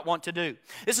do not want to do.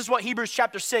 This is what Hebrews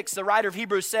chapter 6, the writer of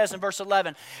Hebrews says in verse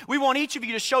 11. We want each of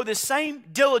you to show this same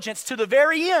diligence to the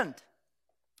very end.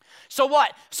 So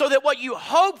what? So that what you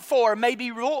hope for may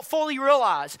be fully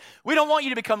realized. We don't want you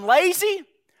to become lazy.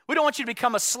 We don't want you to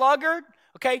become a sluggard.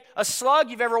 Okay, a slug,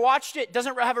 you've ever watched it,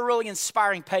 doesn't have a really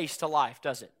inspiring pace to life,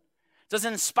 does it?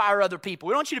 Doesn't inspire other people.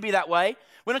 We don't want you to be that way.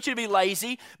 We don't want you to be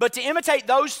lazy, but to imitate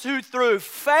those who through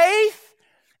faith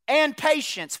and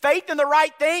patience, faith in the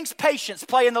right things, patience,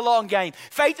 play in the long game.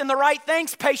 Faith in the right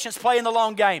things, patience, play in the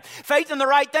long game. Faith in the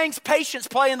right things, patience,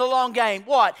 play in the long game.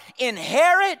 What?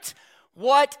 Inherit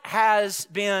what has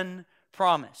been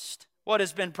promised. What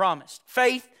has been promised?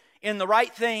 Faith in the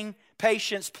right thing,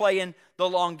 patience, play in the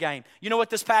long game. You know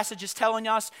what this passage is telling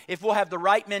us? If we'll have the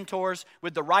right mentors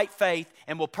with the right faith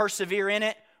and we'll persevere in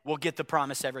it, we'll get the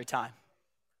promise every time.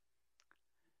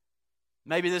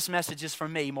 Maybe this message is for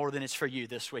me more than it's for you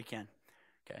this weekend.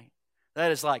 Okay,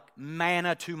 that is like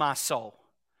manna to my soul.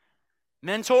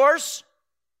 Mentors,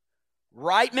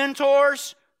 right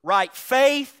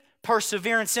faith,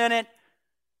 perseverance in it,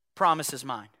 promise is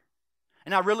mine.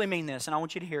 And I really mean this, and I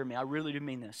want you to hear me. I really do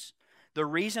mean this. The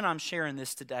reason I'm sharing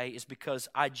this today is because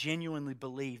I genuinely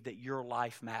believe that your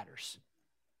life matters.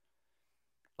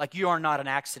 Like, you are not an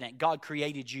accident. God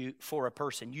created you for a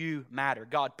person. You matter.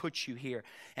 God put you here.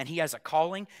 And He has a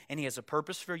calling and He has a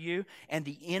purpose for you. And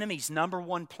the enemy's number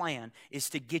one plan is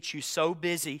to get you so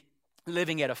busy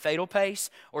living at a fatal pace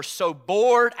or so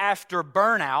bored after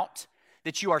burnout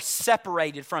that you are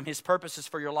separated from His purposes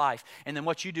for your life. And then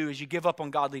what you do is you give up on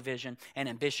godly vision and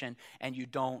ambition, and you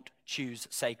don't choose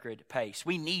sacred pace.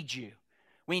 We need you.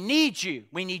 We need you.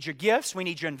 We need your gifts. We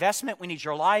need your investment. We need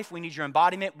your life. We need your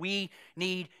embodiment. We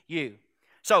need you.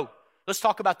 So let's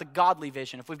talk about the godly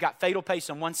vision. If we've got fatal pace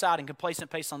on one side and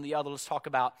complacent pace on the other, let's talk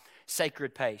about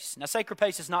sacred pace. Now, sacred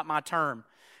pace is not my term.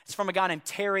 It's from a guy named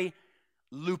Terry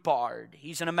Lupard.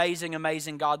 He's an amazing,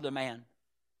 amazing godly man.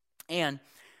 And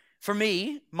for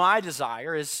me, my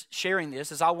desire is sharing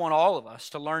this, is I want all of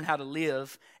us to learn how to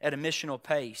live at a missional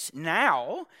pace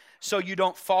now, so you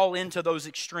don't fall into those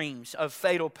extremes of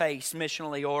fatal pace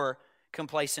missionally or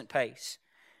complacent pace.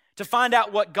 To find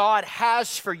out what God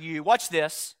has for you, watch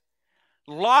this,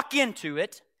 lock into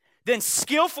it, then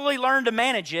skillfully learn to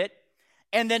manage it,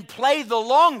 and then play the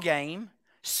long game,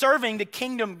 serving the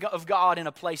kingdom of God in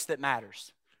a place that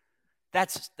matters.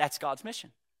 That's God's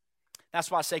mission. That's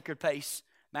why sacred pace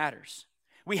matters.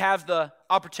 We have the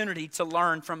opportunity to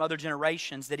learn from other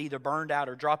generations that either burned out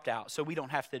or dropped out, so we don't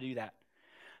have to do that.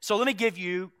 So let me give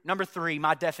you, number 3,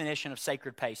 my definition of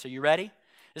sacred pace. Are you ready?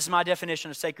 This is my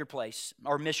definition of sacred pace,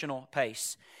 or missional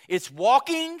pace. It's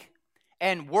walking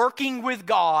and working with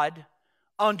God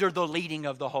under the leading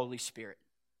of the Holy Spirit.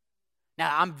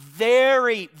 Now, I'm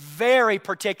very, very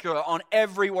particular on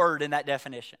every word in that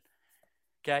definition.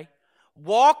 Okay?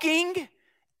 Walking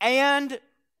and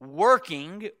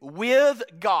working with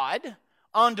God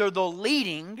under the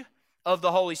leading of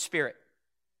the Holy Spirit.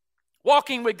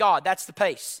 Walking with God, that's the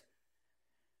pace.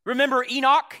 Remember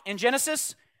Enoch in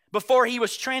Genesis? Before he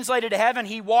was translated to heaven,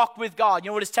 he walked with God. You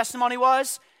know what his testimony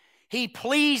was? He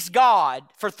pleased God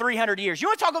for 300 years. You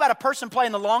want to talk about a person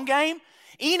playing the long game?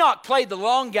 Enoch played the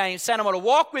long game, said, I'm going to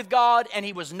walk with God, and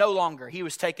he was no longer. He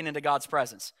was taken into God's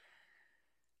presence.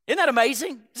 Isn't that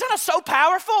amazing? Isn't that so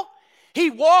powerful? He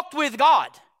walked with God.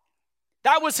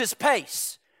 That was his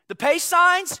pace. The pace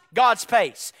signs, God's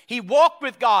pace. He walked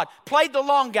with God, played the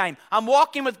long game. I'm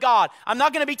walking with God. I'm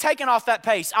not going to be taken off that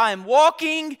pace. I am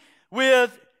walking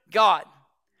with God.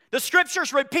 The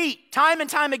scriptures repeat time and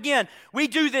time again. We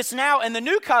do this now in the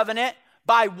new covenant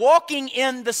by walking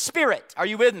in the Spirit. Are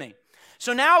you with me?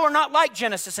 So now we're not like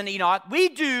Genesis and Enoch. We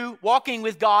do walking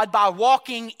with God by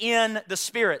walking in the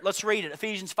Spirit. Let's read it.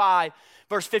 Ephesians 5,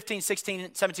 verse 15,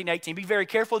 16, 17, 18. Be very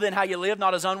careful then how you live,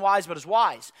 not as unwise, but as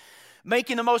wise,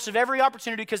 making the most of every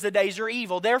opportunity because the days are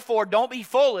evil. Therefore, don't be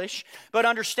foolish, but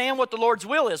understand what the Lord's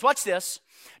will is. Watch this.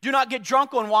 Do not get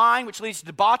drunk on wine, which leads to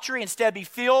debauchery. Instead, be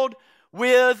filled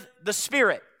with the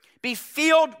Spirit. Be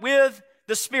filled with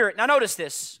the Spirit. Now notice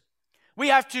this. We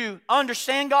have to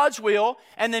understand God's will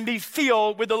and then be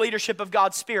filled with the leadership of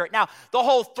God's Spirit. Now, the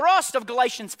whole thrust of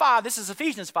Galatians 5, this is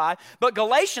Ephesians 5, but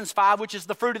Galatians 5, which is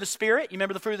the fruit of the Spirit. You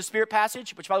remember the fruit of the Spirit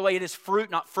passage? Which, by the way, it is fruit,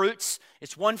 not fruits.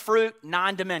 It's one fruit,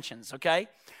 9 dimensions, okay?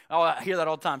 Oh, I hear that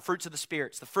all the time. Fruits of the Spirit.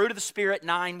 It's the fruit of the Spirit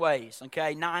 9 ways,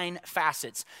 okay? 9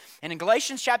 facets. And in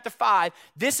Galatians chapter 5,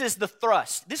 this is the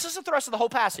thrust. This is the thrust of the whole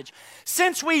passage.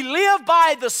 Since we live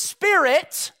by the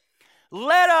Spirit,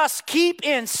 let us keep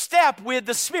in step with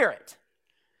the Spirit.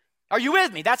 Are you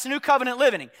with me? That's new covenant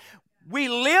living. We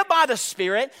live by the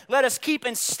Spirit. Let us keep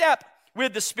in step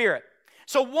with the Spirit.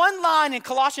 So one line in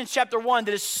Colossians chapter 1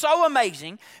 that is so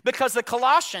amazing because the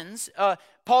Colossians,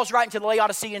 Paul's writing to the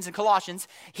Laodiceans in Colossians,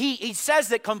 he says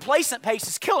that complacent pace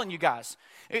is killing you guys.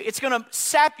 It's going to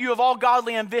sap you of all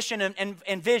godly ambition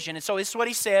and vision. And so this is what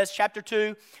he says, chapter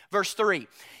 2, verse 3.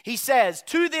 He says,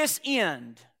 to this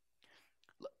end,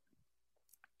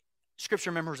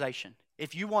 Scripture memorization.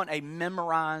 If you want a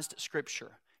memorized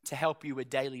Scripture to help you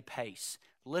with daily pace,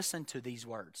 listen to these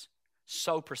words.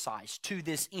 So precise. To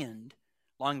this end,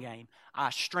 long game,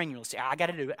 I got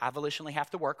to do it. I volitionally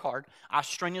have to work hard. I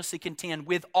strenuously contend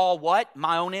with all what?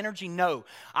 My own energy? No.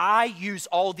 I use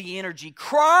all the energy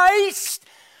Christ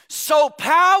so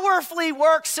powerfully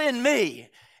works in me.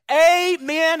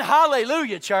 Amen.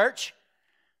 Hallelujah, church.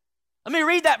 Let me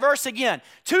read that verse again.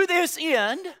 To this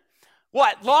end,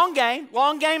 what? Long game.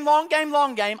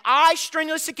 I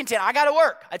strenuously contend. I got to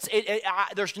work.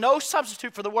 There's no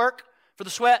substitute for the work, for the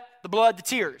sweat, the blood, the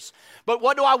tears. But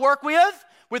what do I work with?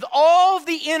 With all of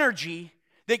the energy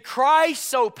that Christ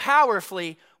so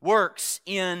powerfully works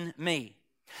in me.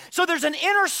 So there's an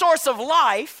inner source of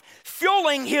life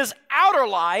fueling his outer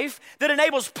life that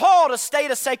enables Paul to stay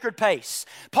at a sacred pace.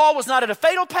 Paul was not at a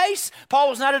fatal pace. Paul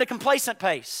was not at a complacent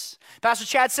pace. Pastor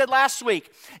Chad said last week,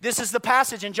 this is the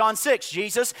passage in John 6.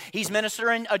 Jesus, he's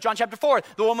ministering, John chapter 4,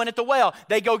 the woman at the well.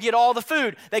 They go get all the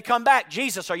food. They come back.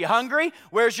 Jesus, are you hungry?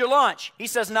 Where's your lunch? He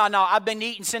says, no, I've been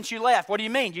eating since you left. What do you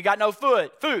mean? You got no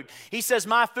food? He says,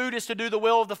 my food is to do the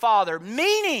will of the Father.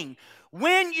 Meaning,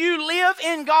 when you live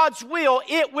in God's will,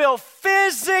 it will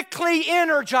physically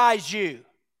energize you.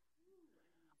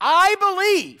 I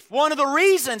believe one of the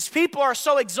reasons people are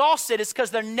so exhausted is because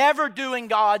they're never doing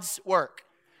God's work.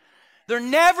 They're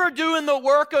never doing the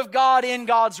work of God in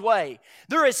God's way.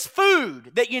 There is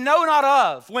food that you know not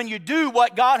of when you do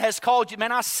what God has called you.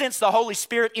 Man, I sense the Holy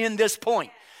Spirit in this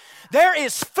point. There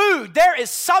is food, there is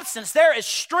substance, there is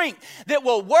strength that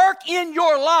will work in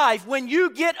your life when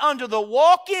you get under the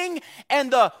walking and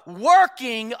the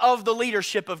working of the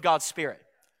leadership of God's Spirit.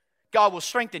 God will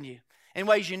strengthen you in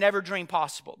ways you never dreamed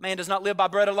possible. Man does not live by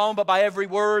bread alone, but by every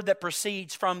word that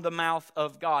proceeds from the mouth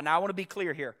of God. Now, I want to be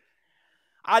clear here.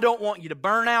 I don't want you to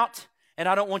burn out, and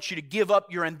I don't want you to give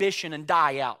up your ambition and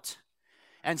die out.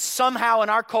 And somehow in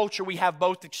our culture, we have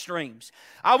both extremes.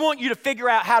 I want you to figure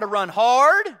out how to run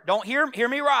hard, don't hear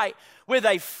me right, with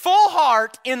a full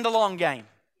heart in the long game.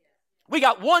 We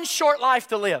got one short life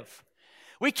to live.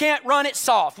 We can't run it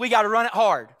soft. We got to run it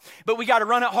hard. But we got to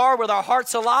run it hard with our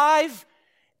hearts alive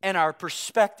and our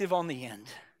perspective on the end.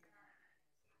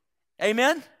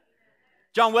 Amen?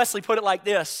 John Wesley put it like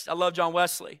this. I love John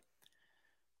Wesley.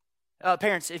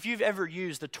 Parents, if you've ever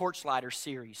used the Torchlighter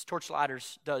series,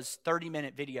 Torchlighters does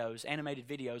 30-minute videos, animated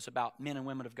videos about men and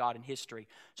women of God in history.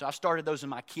 So I started those with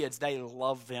my kids. They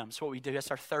love them. So what we do,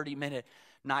 that's our 30-minute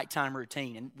nighttime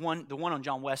routine. And the one on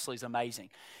John Wesley is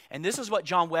amazing. And this is what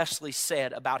John Wesley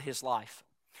said about his life.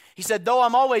 He said, though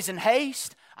I'm always in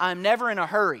haste, I'm never in a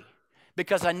hurry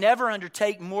because I never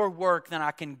undertake more work than I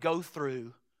can go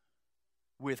through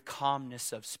with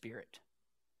calmness of spirit.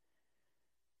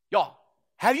 Y'all,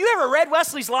 have you ever read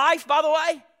Wesley's life, by the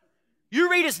way? You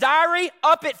read his diary,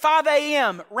 up at 5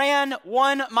 a.m., ran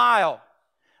 1 mile.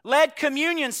 Led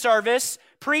communion service,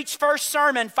 preached first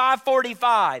sermon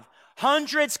 5:45.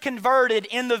 Hundreds converted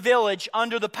in the village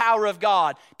under the power of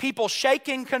God. People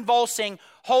shaking, convulsing,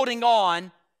 holding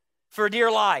on for dear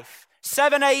life.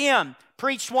 7 a.m.,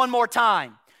 preached one more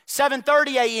time.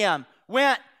 7:30 a.m.,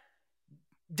 went,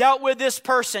 dealt with this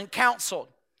person, counseled.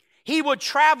 He would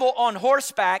travel on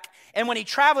horseback, and when he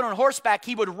traveled on horseback,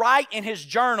 he would write in his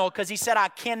journal because he said, I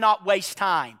cannot waste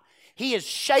time. He is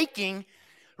shaking,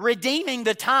 redeeming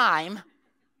the time,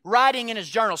 writing in his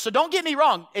journal. So don't get me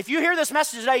wrong. If you hear this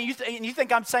message today and you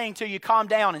think I'm saying to you, calm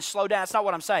down and slow down, that's not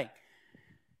what I'm saying.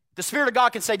 The Spirit of God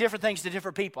can say different things to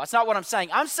different people. That's not what I'm saying.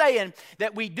 I'm saying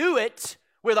that we do it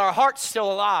with our hearts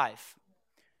still alive,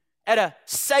 at a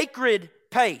sacred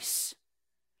pace.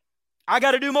 I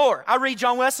got to do more. I read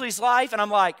John Wesley's life and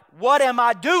I'm like, what am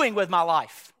I doing with my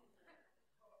life?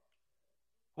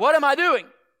 What am I doing?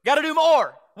 Got to do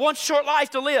more. One short life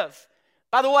to live.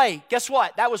 By the way, guess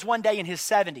what? That was one day in his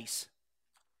 70s.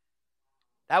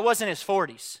 That wasn't his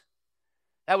 40s.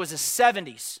 That was his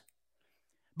 70s.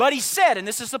 But he said, and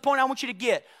this is the point I want you to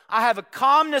get, I have a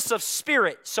calmness of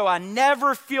spirit, so I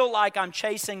never feel like I'm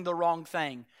chasing the wrong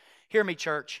thing. Hear me,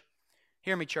 church.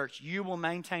 Hear me, church. You will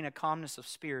maintain a calmness of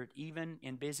spirit even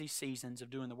in busy seasons of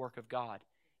doing the work of God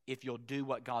if you'll do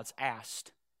what God's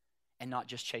asked and not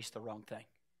just chase the wrong thing.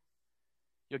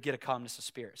 You'll get a calmness of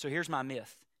spirit. So here's my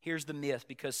myth. Here's the myth,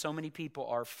 because so many people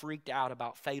are freaked out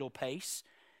about fatal pace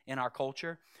in our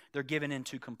culture. They're given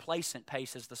into complacent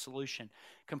pace as the solution.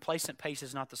 Complacent pace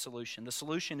is not the solution. The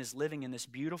solution is living in this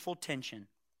beautiful tension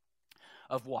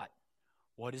of what?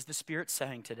 What is the Spirit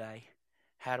saying today?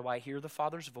 How do I hear the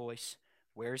Father's voice?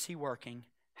 Where is He working?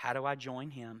 How do I join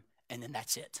Him? And then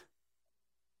that's it.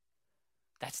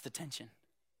 That's the tension.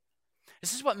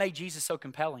 This is what made Jesus so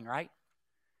compelling, right?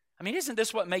 I mean, isn't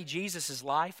this what made Jesus'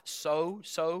 life so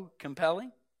compelling?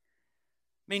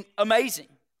 I mean, amazing.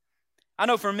 I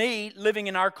know for me, living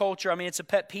in our culture, I mean, it's a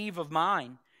pet peeve of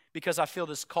mine because I feel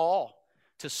this call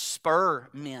to spur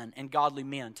men and godly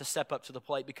men to step up to the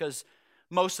plate, because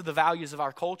most of the values of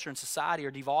our culture and society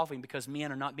are devolving because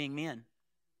men are not being men,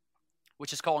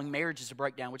 which is causing marriages to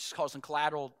break down, which is causing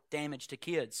collateral damage to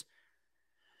kids.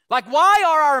 Like, why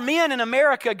are our men in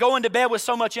America going to bed with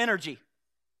so much energy?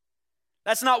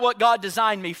 That's not what God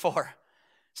designed me for.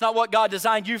 It's not what God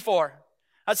designed you for.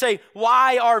 I'd say,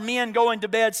 why are men going to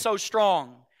bed so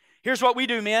strong? Here's what we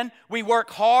do, men. We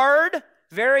work hard,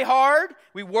 very hard.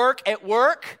 We work at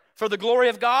work for the glory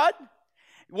of God.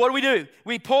 What do?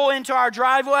 We pull into our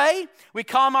driveway. We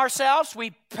calm ourselves.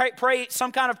 We pray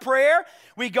some kind of prayer.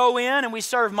 We go in and we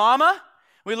serve Mama.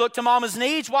 We look to Mama's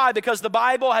needs. Why? Because the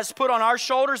Bible has put on our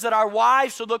shoulders that our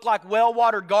wives should look like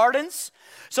well-watered gardens,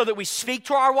 so that we speak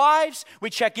to our wives, we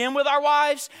check in with our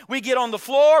wives, we get on the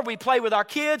floor, we play with our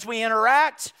kids, we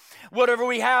interact. Whatever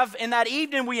we have in that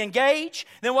evening, we engage.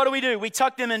 Then what do? We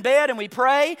tuck them in bed and we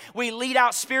pray. We lead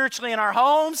out spiritually in our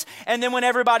homes. And then when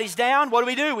everybody's down, what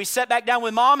do? We sit back down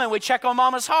with Mama and we check on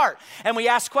Mama's heart. And we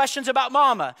ask questions about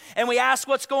Mama. And we ask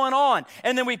what's going on.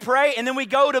 And then we pray. And then we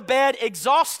go to bed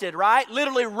exhausted, right?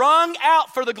 Literally wrung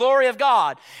out for the glory of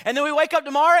God. And then we wake up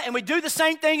tomorrow and we do the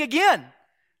same thing again.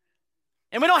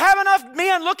 And we don't have enough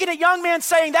men looking at young men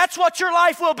saying, that's what your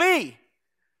life will be.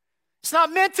 It's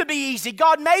not meant to be easy.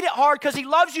 God made it hard because He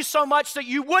loves you so much that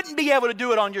you wouldn't be able to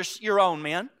do it on your own,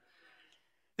 man.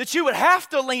 That you would have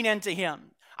to lean into Him.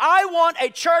 I want a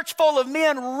church full of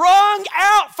men wrung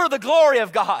out for the glory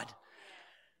of God.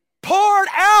 Poured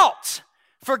out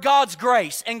for God's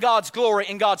grace and God's glory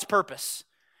and God's purpose.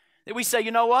 That we say,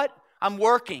 you know what? I'm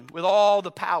working with all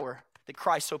the power that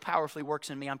Christ so powerfully works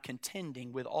in me. I'm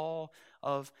contending with all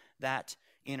of that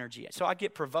energy. So I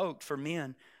get provoked for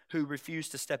men who refuse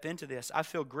to step into this. I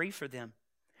feel grief for them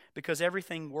because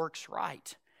everything works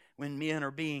right when men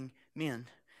are being men,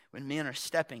 when men are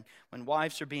stepping, when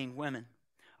wives are being women.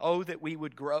 Oh, that we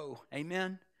would grow.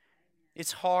 Amen?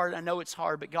 It's hard. I know it's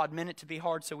hard, but God meant it to be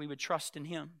hard so we would trust in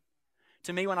Him.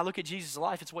 To me, when I look at Jesus'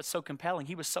 life, it's what's so compelling.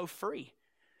 He was so free.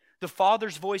 The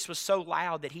Father's voice was so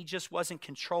loud that He just wasn't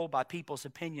controlled by people's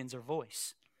opinions or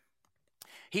voice.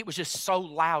 He was just so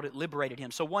loud it liberated Him.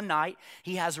 So one night,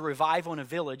 He has a revival in a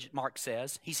village, Mark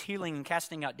says. He's healing and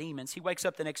casting out demons. He wakes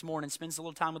up the next morning, spends a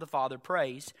little time with the Father,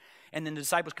 prays, and then the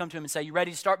disciples come to Him and say, you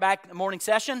ready to start back the morning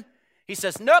session? He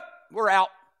says, nope, we're out.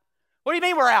 What do you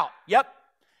mean we're out? Yep,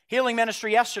 healing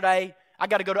ministry yesterday. I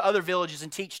got to go to other villages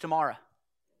and teach tomorrow.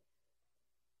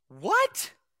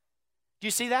 What? Do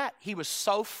you see that? He was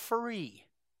so free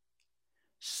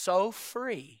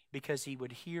because he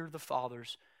would hear the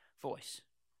Father's voice.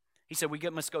 He said, we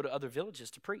must go to other villages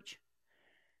to preach.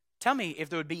 Tell me if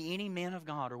there would be any men of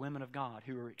God or women of God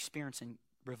who are experiencing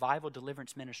revival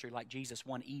deliverance ministry like Jesus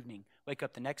one evening, wake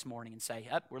up the next morning and say,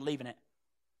 we're leaving it.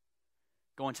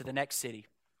 Going to the next city,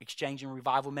 exchanging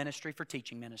revival ministry for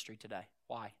teaching ministry today.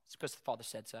 Why? It's because the Father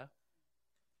said so.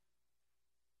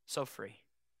 So free.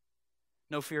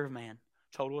 No fear of man.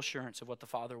 Total assurance of what the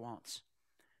Father wants.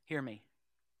 Hear me.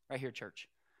 Right here, church.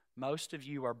 Most of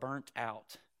you are burnt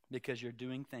out because you're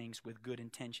doing things with good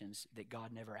intentions that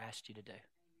God never asked you to do.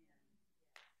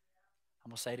 I'm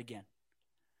going to say it again.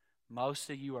 Most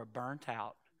of you are burnt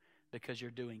out because you're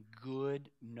doing good,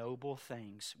 noble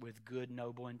things with good,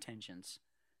 noble intentions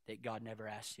that God never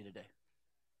asked you to do.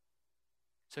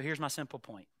 So here's my simple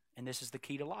point, and this is the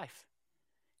key to life.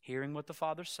 Hearing what the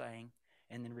Father's saying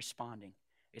and then responding.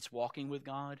 It's walking with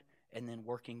God and then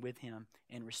working with Him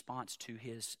in response to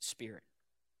His Spirit.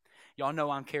 Y'all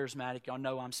know I'm charismatic. Y'all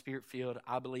know I'm Spirit-filled.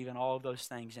 I believe in all of those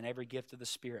things and every gift of the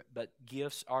Spirit. But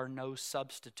gifts are no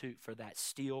substitute for that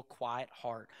still, quiet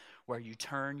heart where you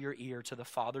turn your ear to the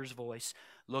Father's voice,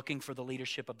 looking for the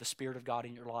leadership of the Spirit of God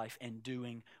in your life and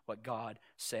doing what God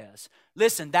says.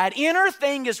 Listen, that inner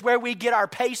thing is where we get our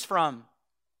pace from.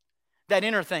 That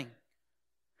inner thing.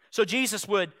 So Jesus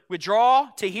would withdraw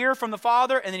to hear from the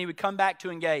Father, and then He would come back to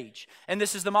engage. And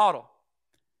this is the model.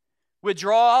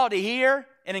 Withdraw to hear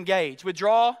and engage.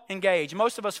 Withdraw, engage.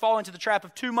 Most of us fall into the trap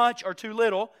of too much or too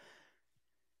little.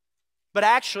 But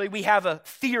actually, we have a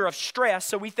fear of stress,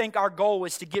 so we think our goal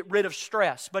is to get rid of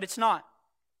stress. But it's not.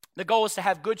 The goal is to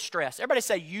have good stress. Everybody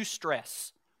say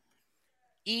eustress.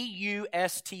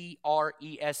 E-U-S-T-R-E-S-S.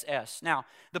 Now,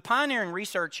 the pioneering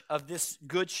research of this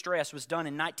good stress was done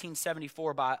in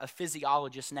 1974 by a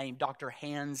physiologist named Dr.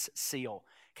 Hans Seal.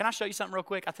 Can I show you something real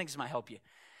quick? I think this might help you.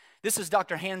 This is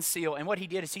Dr. Hans Seal, and what he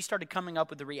did is he started coming up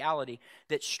with the reality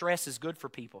that stress is good for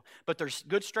people. But there's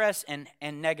good stress and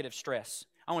negative stress.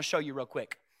 I want to show you real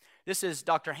quick. This is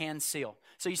Dr. Hans Seal.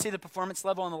 So you see the performance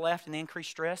level on the left and the increased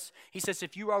stress? He says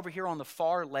if you're over here on the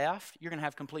far left, you're going to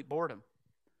have complete boredom.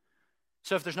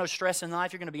 So if there's no stress in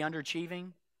life, you're going to be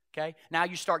underachieving. Okay? Now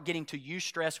you start getting to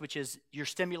eustress, which is you're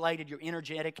stimulated, you're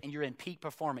energetic, and you're in peak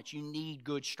performance. You need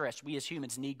good stress. We as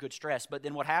humans need good stress. But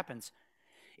then what happens?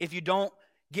 If you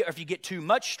get too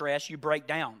much stress, you break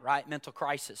down, right? Mental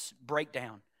crisis,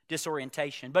 breakdown,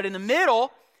 disorientation. But in the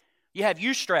middle, you have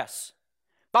eustress.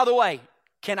 By the way,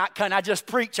 can I just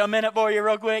preach a minute for you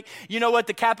real quick? You know what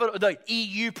the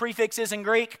EU prefix is in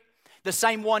Greek? The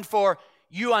same one for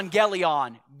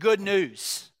euangelion, good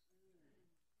news.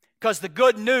 Because the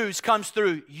good news comes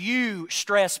through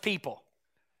eustress people.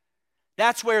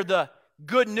 That's where the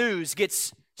good news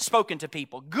gets spoken to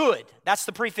people. Good, that's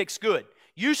the prefix good.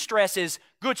 Eustress is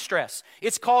good stress.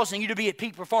 It's causing you to be at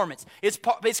peak performance. It's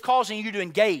causing you to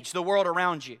engage the world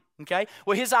around you. Okay?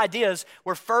 Well, his ideas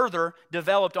were further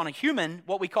developed on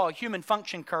what we call a human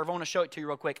function curve. I want to show it to you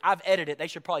real quick. I've edited it. They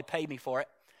should probably pay me for it.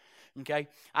 Okay?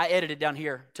 I edited it down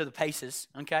here to the paces.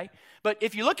 Okay? But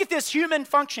if you look at this human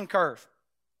function curve,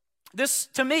 this,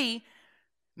 to me,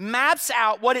 maps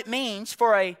out what it means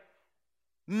for a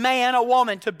man, a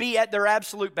woman, to be at their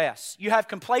absolute best. You have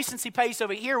complacency pace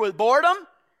over here with boredom,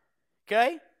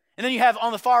 okay? And then you have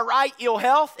on the far right, ill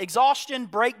health, exhaustion,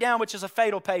 breakdown, which is a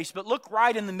fatal pace. But look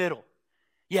right in the middle.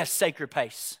 You have sacred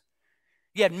pace.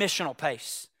 You have missional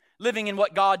pace, living in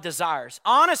what God desires.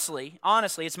 Honestly,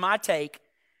 it's my take.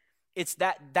 It's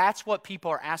that's what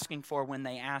people are asking for when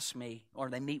they ask me or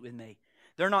they meet with me.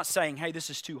 They're not saying, hey, this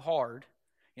is too hard.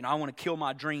 You know, I want to kill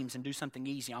my dreams and do something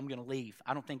easy. I'm going to leave.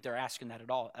 I don't think they're asking that at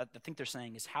all. I think they're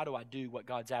saying is, how do I do what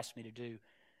God's asked me to do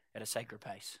at a sacred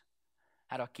pace?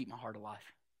 How do I keep my heart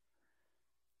alive?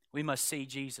 We must see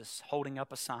Jesus holding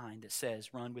up a sign that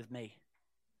says, run with me.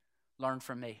 Learn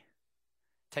from me.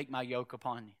 Take my yoke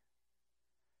upon you.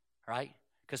 Right?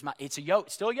 Because it's a yoke.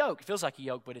 It's still a yoke. It feels like a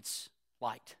yoke, but it's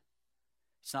light.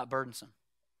 It's not burdensome.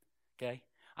 Okay?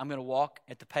 I'm going to walk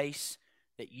at the pace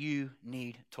that you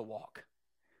need to walk.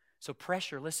 So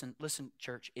pressure, listen,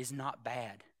 church, is not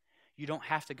bad. You don't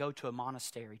have to go to a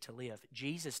monastery to live.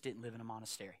 Jesus didn't live in a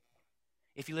monastery.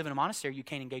 If you live in a monastery, you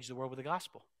can't engage the world with the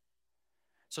gospel.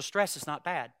 So stress is not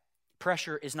bad.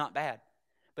 Pressure is not bad.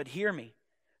 But hear me.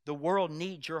 The world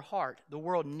needs your heart. The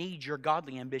world needs your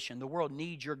godly ambition. The world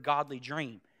needs your godly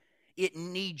dream. It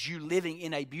needs you living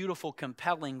in a beautiful,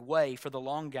 compelling way for the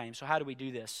long game. So how do we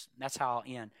do this? That's how I'll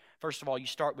end. First of all, you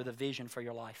start with a vision for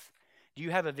your life. Do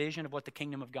you have a vision of what the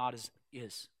kingdom of God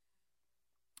is?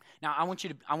 Now, I want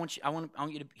you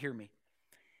to hear me.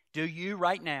 Do you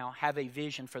right now have a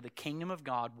vision for the kingdom of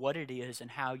God, what it is, and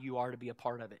how you are to be a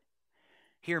part of it?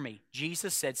 Hear me.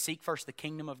 Jesus said, seek first the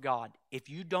kingdom of God. If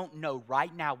you don't know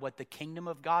right now what the kingdom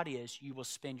of God is, you will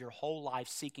spend your whole life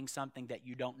seeking something that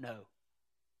you don't know.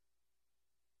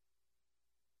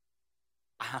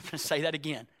 I'm going to say that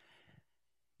again.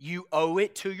 You owe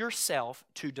it to yourself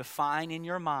to define in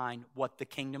your mind what the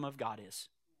kingdom of God is.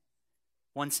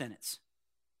 One sentence.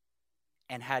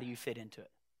 And how do you fit into it?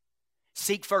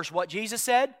 Seek first what Jesus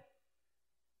said?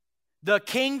 The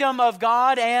kingdom of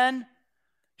God and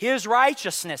His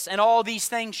righteousness, and all these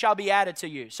things shall be added to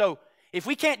you. So if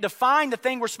we can't define the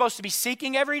thing we're supposed to be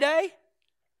seeking every day,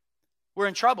 we're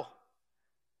in trouble.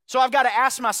 So I've got to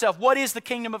ask myself, what is the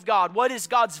kingdom of God? What is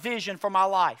God's vision for my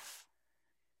life?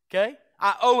 Okay?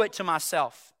 I owe it to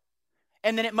myself.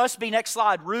 And then it must be, next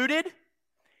slide, rooted.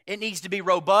 It needs to be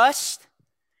robust.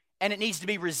 And it needs to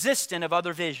be resistant of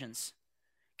other visions.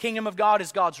 Kingdom of God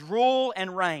is God's rule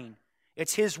and reign.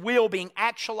 It's His will being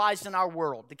actualized in our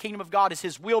world. The kingdom of God is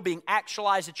His will being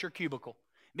actualized at your cubicle,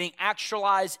 being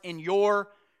actualized in your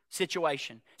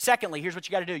situation. Secondly, here's what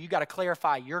you got to do. You got to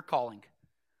clarify your calling.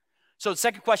 So the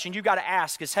second question you got to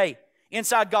ask is, hey,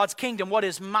 inside God's kingdom, what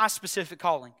is my specific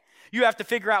calling? You have to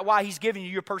figure out why He's given you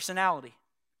your personality.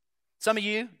 Some of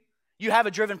you have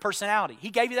a driven personality. He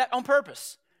gave you that on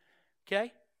purpose.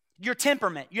 Okay? Your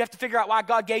temperament. You have to figure out why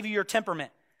God gave you your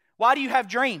temperament. Why do you have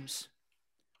dreams?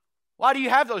 Why do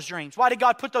you have those dreams? Why did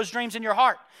God put those dreams in your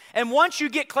heart? And once you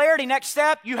get clarity, next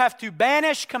step, you have to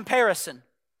banish comparison.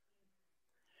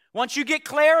 Once you get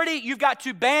clarity, you've got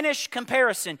to banish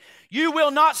comparison. You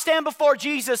will not stand before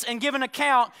Jesus and give an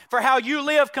account for how you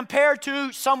live compared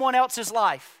to someone else's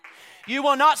life. You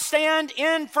will not stand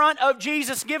in front of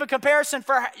Jesus and give a comparison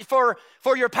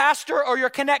for your pastor or your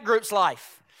connect group's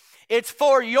life. It's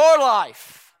for your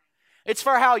life. It's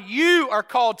for how you are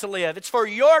called to live. It's for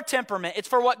your temperament. It's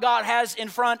for what God has in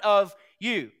front of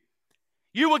you.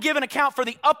 You will give an account for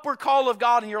the upward call of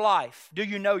God in your life. Do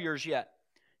you know yours yet?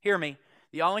 Hear me.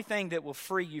 The only thing that will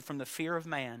free you from the fear of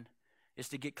man is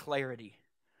to get clarity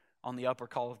on the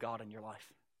upward call of God in your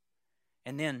life.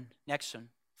 And then, next one,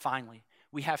 finally,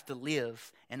 we have to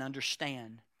live and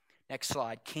understand, next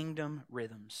slide, kingdom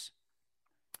rhythms.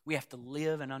 We have to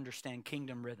live and understand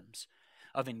kingdom rhythms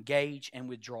of engage and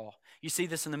withdraw. You see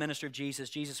this in the ministry of Jesus.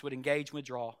 Jesus would engage and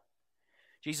withdraw.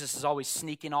 Jesus is always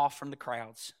sneaking off from the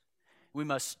crowds. We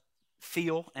must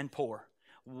feel and pour.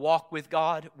 Walk with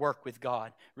God, work with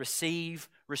God. Receive,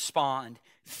 respond.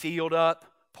 Filled up,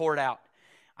 poured out.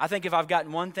 I think if I've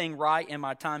gotten one thing right in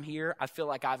my time here, I feel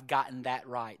like I've gotten that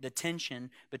right. The tension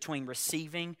between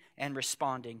receiving and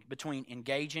responding, between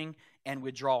engaging and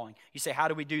withdrawing. You say, how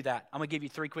do we do that? I'm going to give you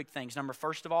 3 quick things.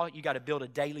 First of all, you got to build a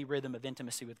daily rhythm of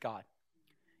intimacy with God.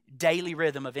 Daily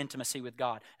rhythm of intimacy with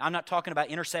God. I'm not talking about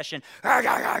intercession where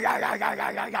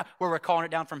we're calling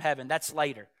it down from heaven. That's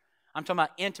later. I'm talking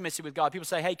about intimacy with God. People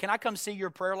say, hey, can I come see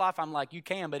your prayer life? I'm like, you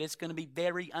can, but it's going to be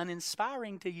very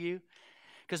uninspiring to you.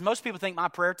 Because most people think my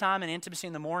prayer time and intimacy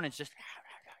in the morning is just,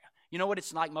 you know what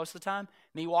it's like most of the time?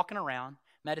 Me walking around,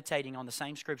 meditating on the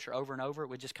same scripture over and over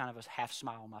with just kind of a half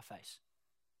smile on my face.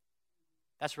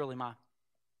 That's all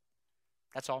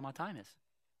my time is.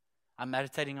 I'm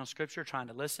meditating on scripture, trying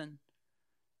to listen.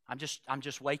 I'm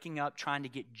just waking up, trying to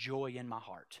get joy in my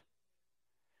heart.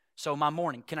 So my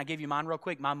morning, can I give you mine real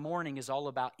quick? My morning is all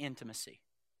about intimacy.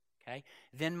 Okay?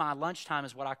 Then my lunchtime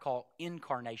is what I call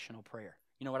incarnational prayer.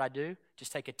 You know what I do?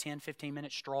 Just take a 10,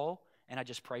 15-minute stroll, and I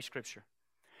just pray scripture.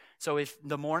 So if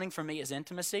the morning for me is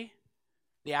intimacy,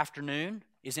 the afternoon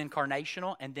is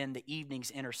incarnational, and then the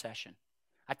evening's intercession.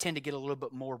 I tend to get a little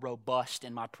bit more robust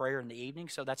in my prayer in the evening,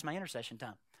 so that's my intercession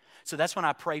time. So that's when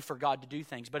I pray for God to do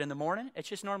things. But in the morning, it's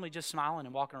just normally just smiling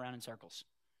and walking around in circles.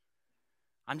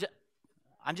 I'm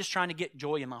just trying to get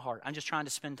joy in my heart. I'm just trying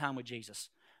to spend time with Jesus.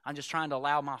 I'm just trying to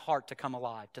allow my heart to come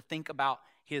alive, to think about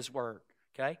His Word.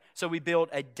 Okay? So we build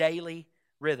a daily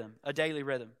rhythm,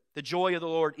 The joy of the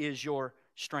Lord is your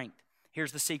strength.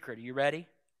 Here's the secret. Are you ready?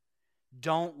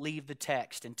 Don't leave the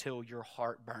text until your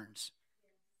heart burns.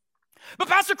 But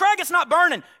Pastor Craig, it's not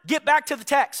burning. Get back to the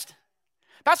text.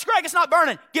 Pastor Craig, it's not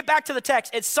burning. Get back to the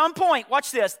text. At some point,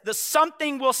 watch this, the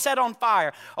something will set on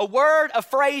fire. A word, a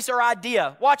phrase, or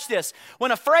idea. Watch this.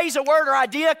 When a phrase, a word, or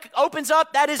idea opens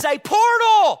up, that is a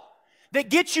portal that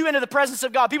gets you into the presence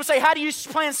of God. People say, how do you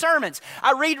plan sermons?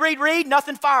 I read,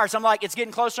 nothing fires. I'm like, it's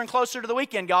getting closer and closer to the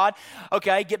weekend, God.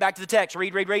 Okay, get back to the text.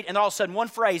 Read. And all of a sudden, one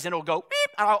phrase, and it'll go beep,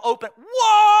 and I'll open.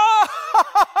 Whoa!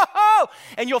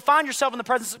 And you'll find yourself in the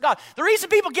presence of God. The reason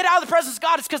people get out of the presence of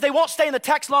God is because they won't stay in the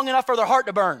text long enough for their heart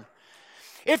to burn.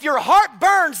 If your heart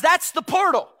burns, that's the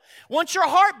portal. Once your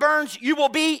heart burns, you will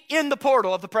be in the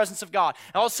portal of the presence of God.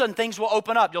 And all of a sudden, things will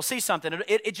open up. You'll see something.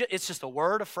 It's just a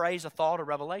word, a phrase, a thought, a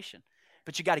revelation.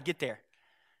 but you got to get there.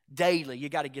 Daily, you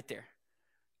got to get there.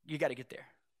 You got to get there,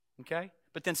 okay?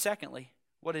 But then secondly,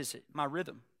 what is it? My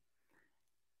rhythm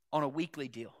on a weekly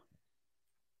deal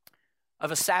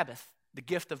of a Sabbath, the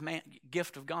gift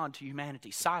of God to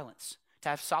humanity, silence, to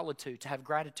have solitude, to have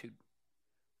gratitude.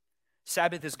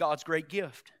 Sabbath is God's great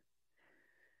gift.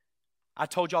 I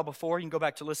told y'all before, you can go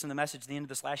back to listen to the message at the end of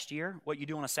this last year. What you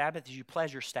do on a Sabbath is you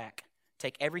pleasure stack.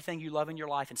 Take everything you love in your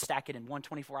life and stack it in one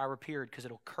 24-hour period because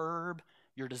it'll curb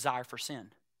your desire for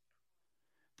sin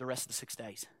the rest of the 6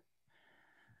 days.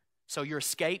 So your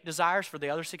escape desires for the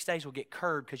other 6 days will get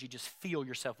curbed because you just fill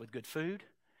yourself with good food,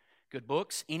 good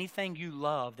books, anything you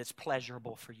love that's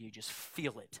pleasurable for you. Just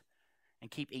feel it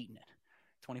and keep eating it.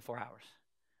 24 hours.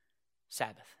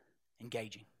 Sabbath.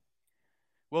 Engaging.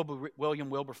 William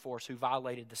Wilberforce, who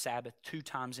violated the Sabbath 2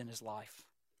 times in his life.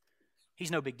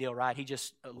 He's no big deal, right? He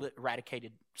just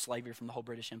eradicated slavery from the whole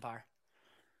British Empire.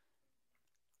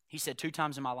 He said, 2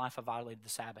 times in my life I violated the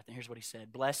Sabbath. And here's what he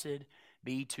said. Blessed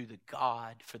be to the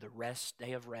God for the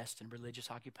day of rest and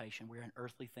religious occupation, wherein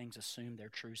earthly things assume their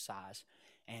true size.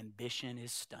 Ambition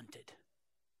is stunted.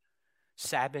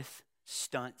 Sabbath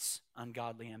stunts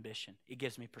ungodly ambition. It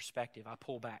gives me perspective. I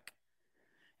pull back.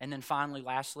 And then finally,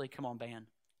 lastly, come on, band.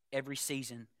 Every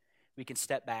season, we can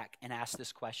step back and ask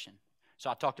this question. So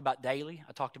I talked about daily.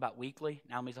 I talked about weekly.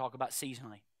 Now I'm going to talk about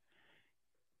seasonally.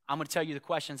 I'm going to tell you the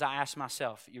questions I ask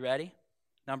myself. You ready?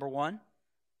 Number 1,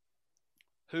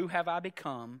 who have I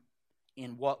become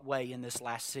in what way in this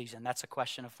last season? That's a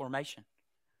question of formation.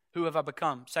 Who have I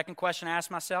become? Second question I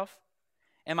ask myself,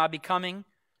 am I becoming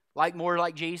more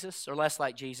like Jesus or less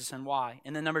like Jesus, and why?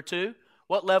 And then number 2,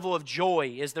 what level of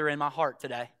joy is there in my heart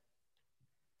today?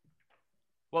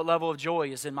 What level of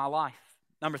joy is in my life?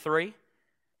 Number 3,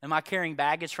 am I carrying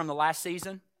baggage from the last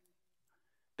season?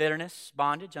 Bitterness,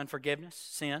 bondage, unforgiveness,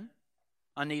 sin,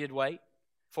 unneeded weight.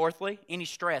 Fourthly, any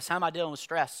stress. How am I dealing with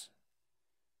stress?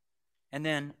 And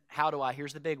then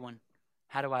here's the big one,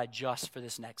 how do I adjust for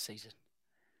this next season?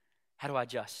 How do I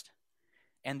adjust?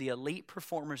 And the elite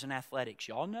performers in athletics,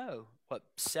 y'all know what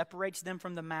separates them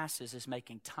from the masses is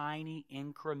making tiny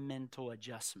incremental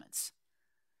adjustments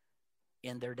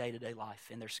in their day-to-day life,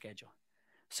 in their schedule.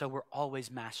 So we're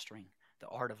always mastering the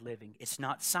art of living. It's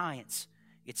not science,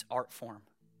 it's art form.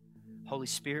 Holy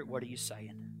Spirit, what are you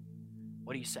saying?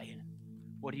 What are you saying?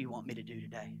 What do you want me to do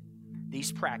today?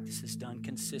 These practices done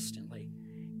consistently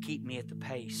keep me at the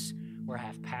pace where I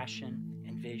have passion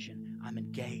and vision. I'm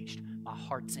engaged. My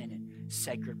heart's in it.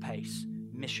 Sacred pace.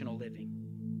 Missional living.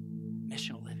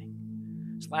 Missional living.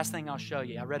 So last thing I'll show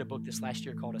you, I read a book this last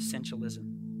year called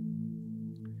Essentialism.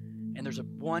 And there's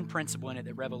one principle in it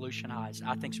that revolutionized,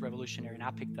 I think it's revolutionary, and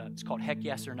I picked up. It's called Heck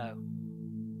Yes or No.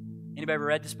 Anybody ever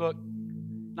read this book?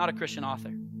 Not a Christian author.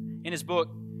 In his book,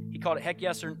 he called it Heck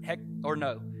Yes or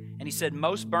No. And he said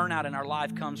most burnout in our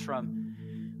life comes from,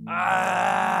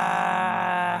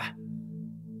 I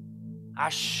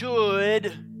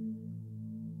should,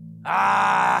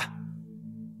 I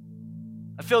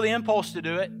feel the impulse to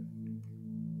do it.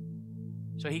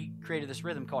 So he created this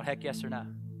rhythm called Heck Yes or No.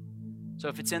 So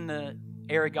if it's in the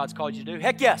area God's called you to do,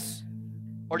 heck yes,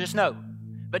 or just no.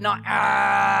 But not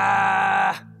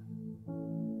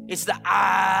It's the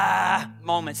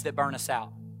moments that burn us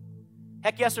out.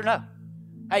 Heck yes or no.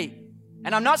 Hey,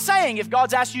 and I'm not saying if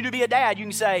God's asked you to be a dad, you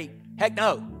can say, heck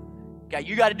no. Okay,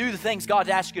 you got to do the things God's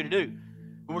asked you to do.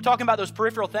 When we're talking about those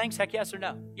peripheral things, heck yes or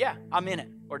no. Yeah, I'm in it.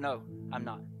 Or no, I'm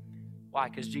not. Why?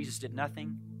 Because Jesus did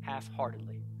nothing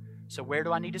half-heartedly. So where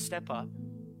do I need to step up?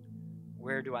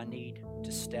 Where do I need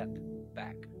to step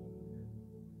back?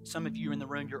 Some of you in the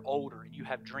room, you're older and you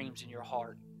have dreams in your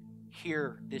heart.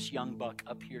 Hear this young buck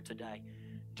up here today.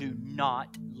 Do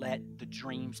not let the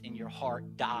dreams in your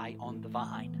heart die on the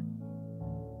vine.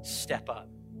 Step up.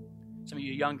 Some of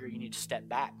you younger, you need to step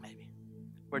back maybe.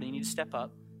 Where do you need to step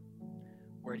up?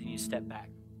 Where do you need to step back?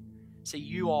 See,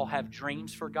 you all have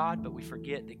dreams for God, but we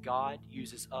forget that God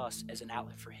uses us as an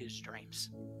outlet for His dreams.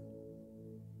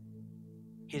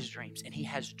 His dreams. And He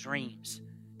has dreams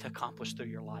to accomplish through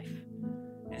your life.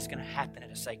 And it's going to happen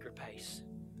at a sacred pace,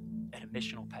 at a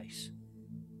missional pace.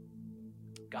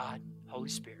 God, Holy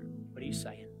Spirit, what are you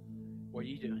saying? What are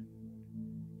you doing?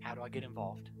 How do I get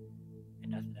involved?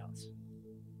 And nothing else.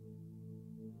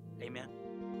 Amen.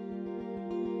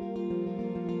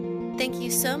 Thank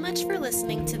you so much for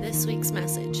listening to this week's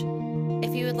message.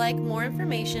 If you would like more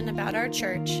information about our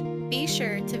church, be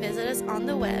sure to visit us on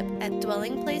the web at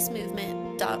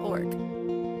dwellingplacemovement.org.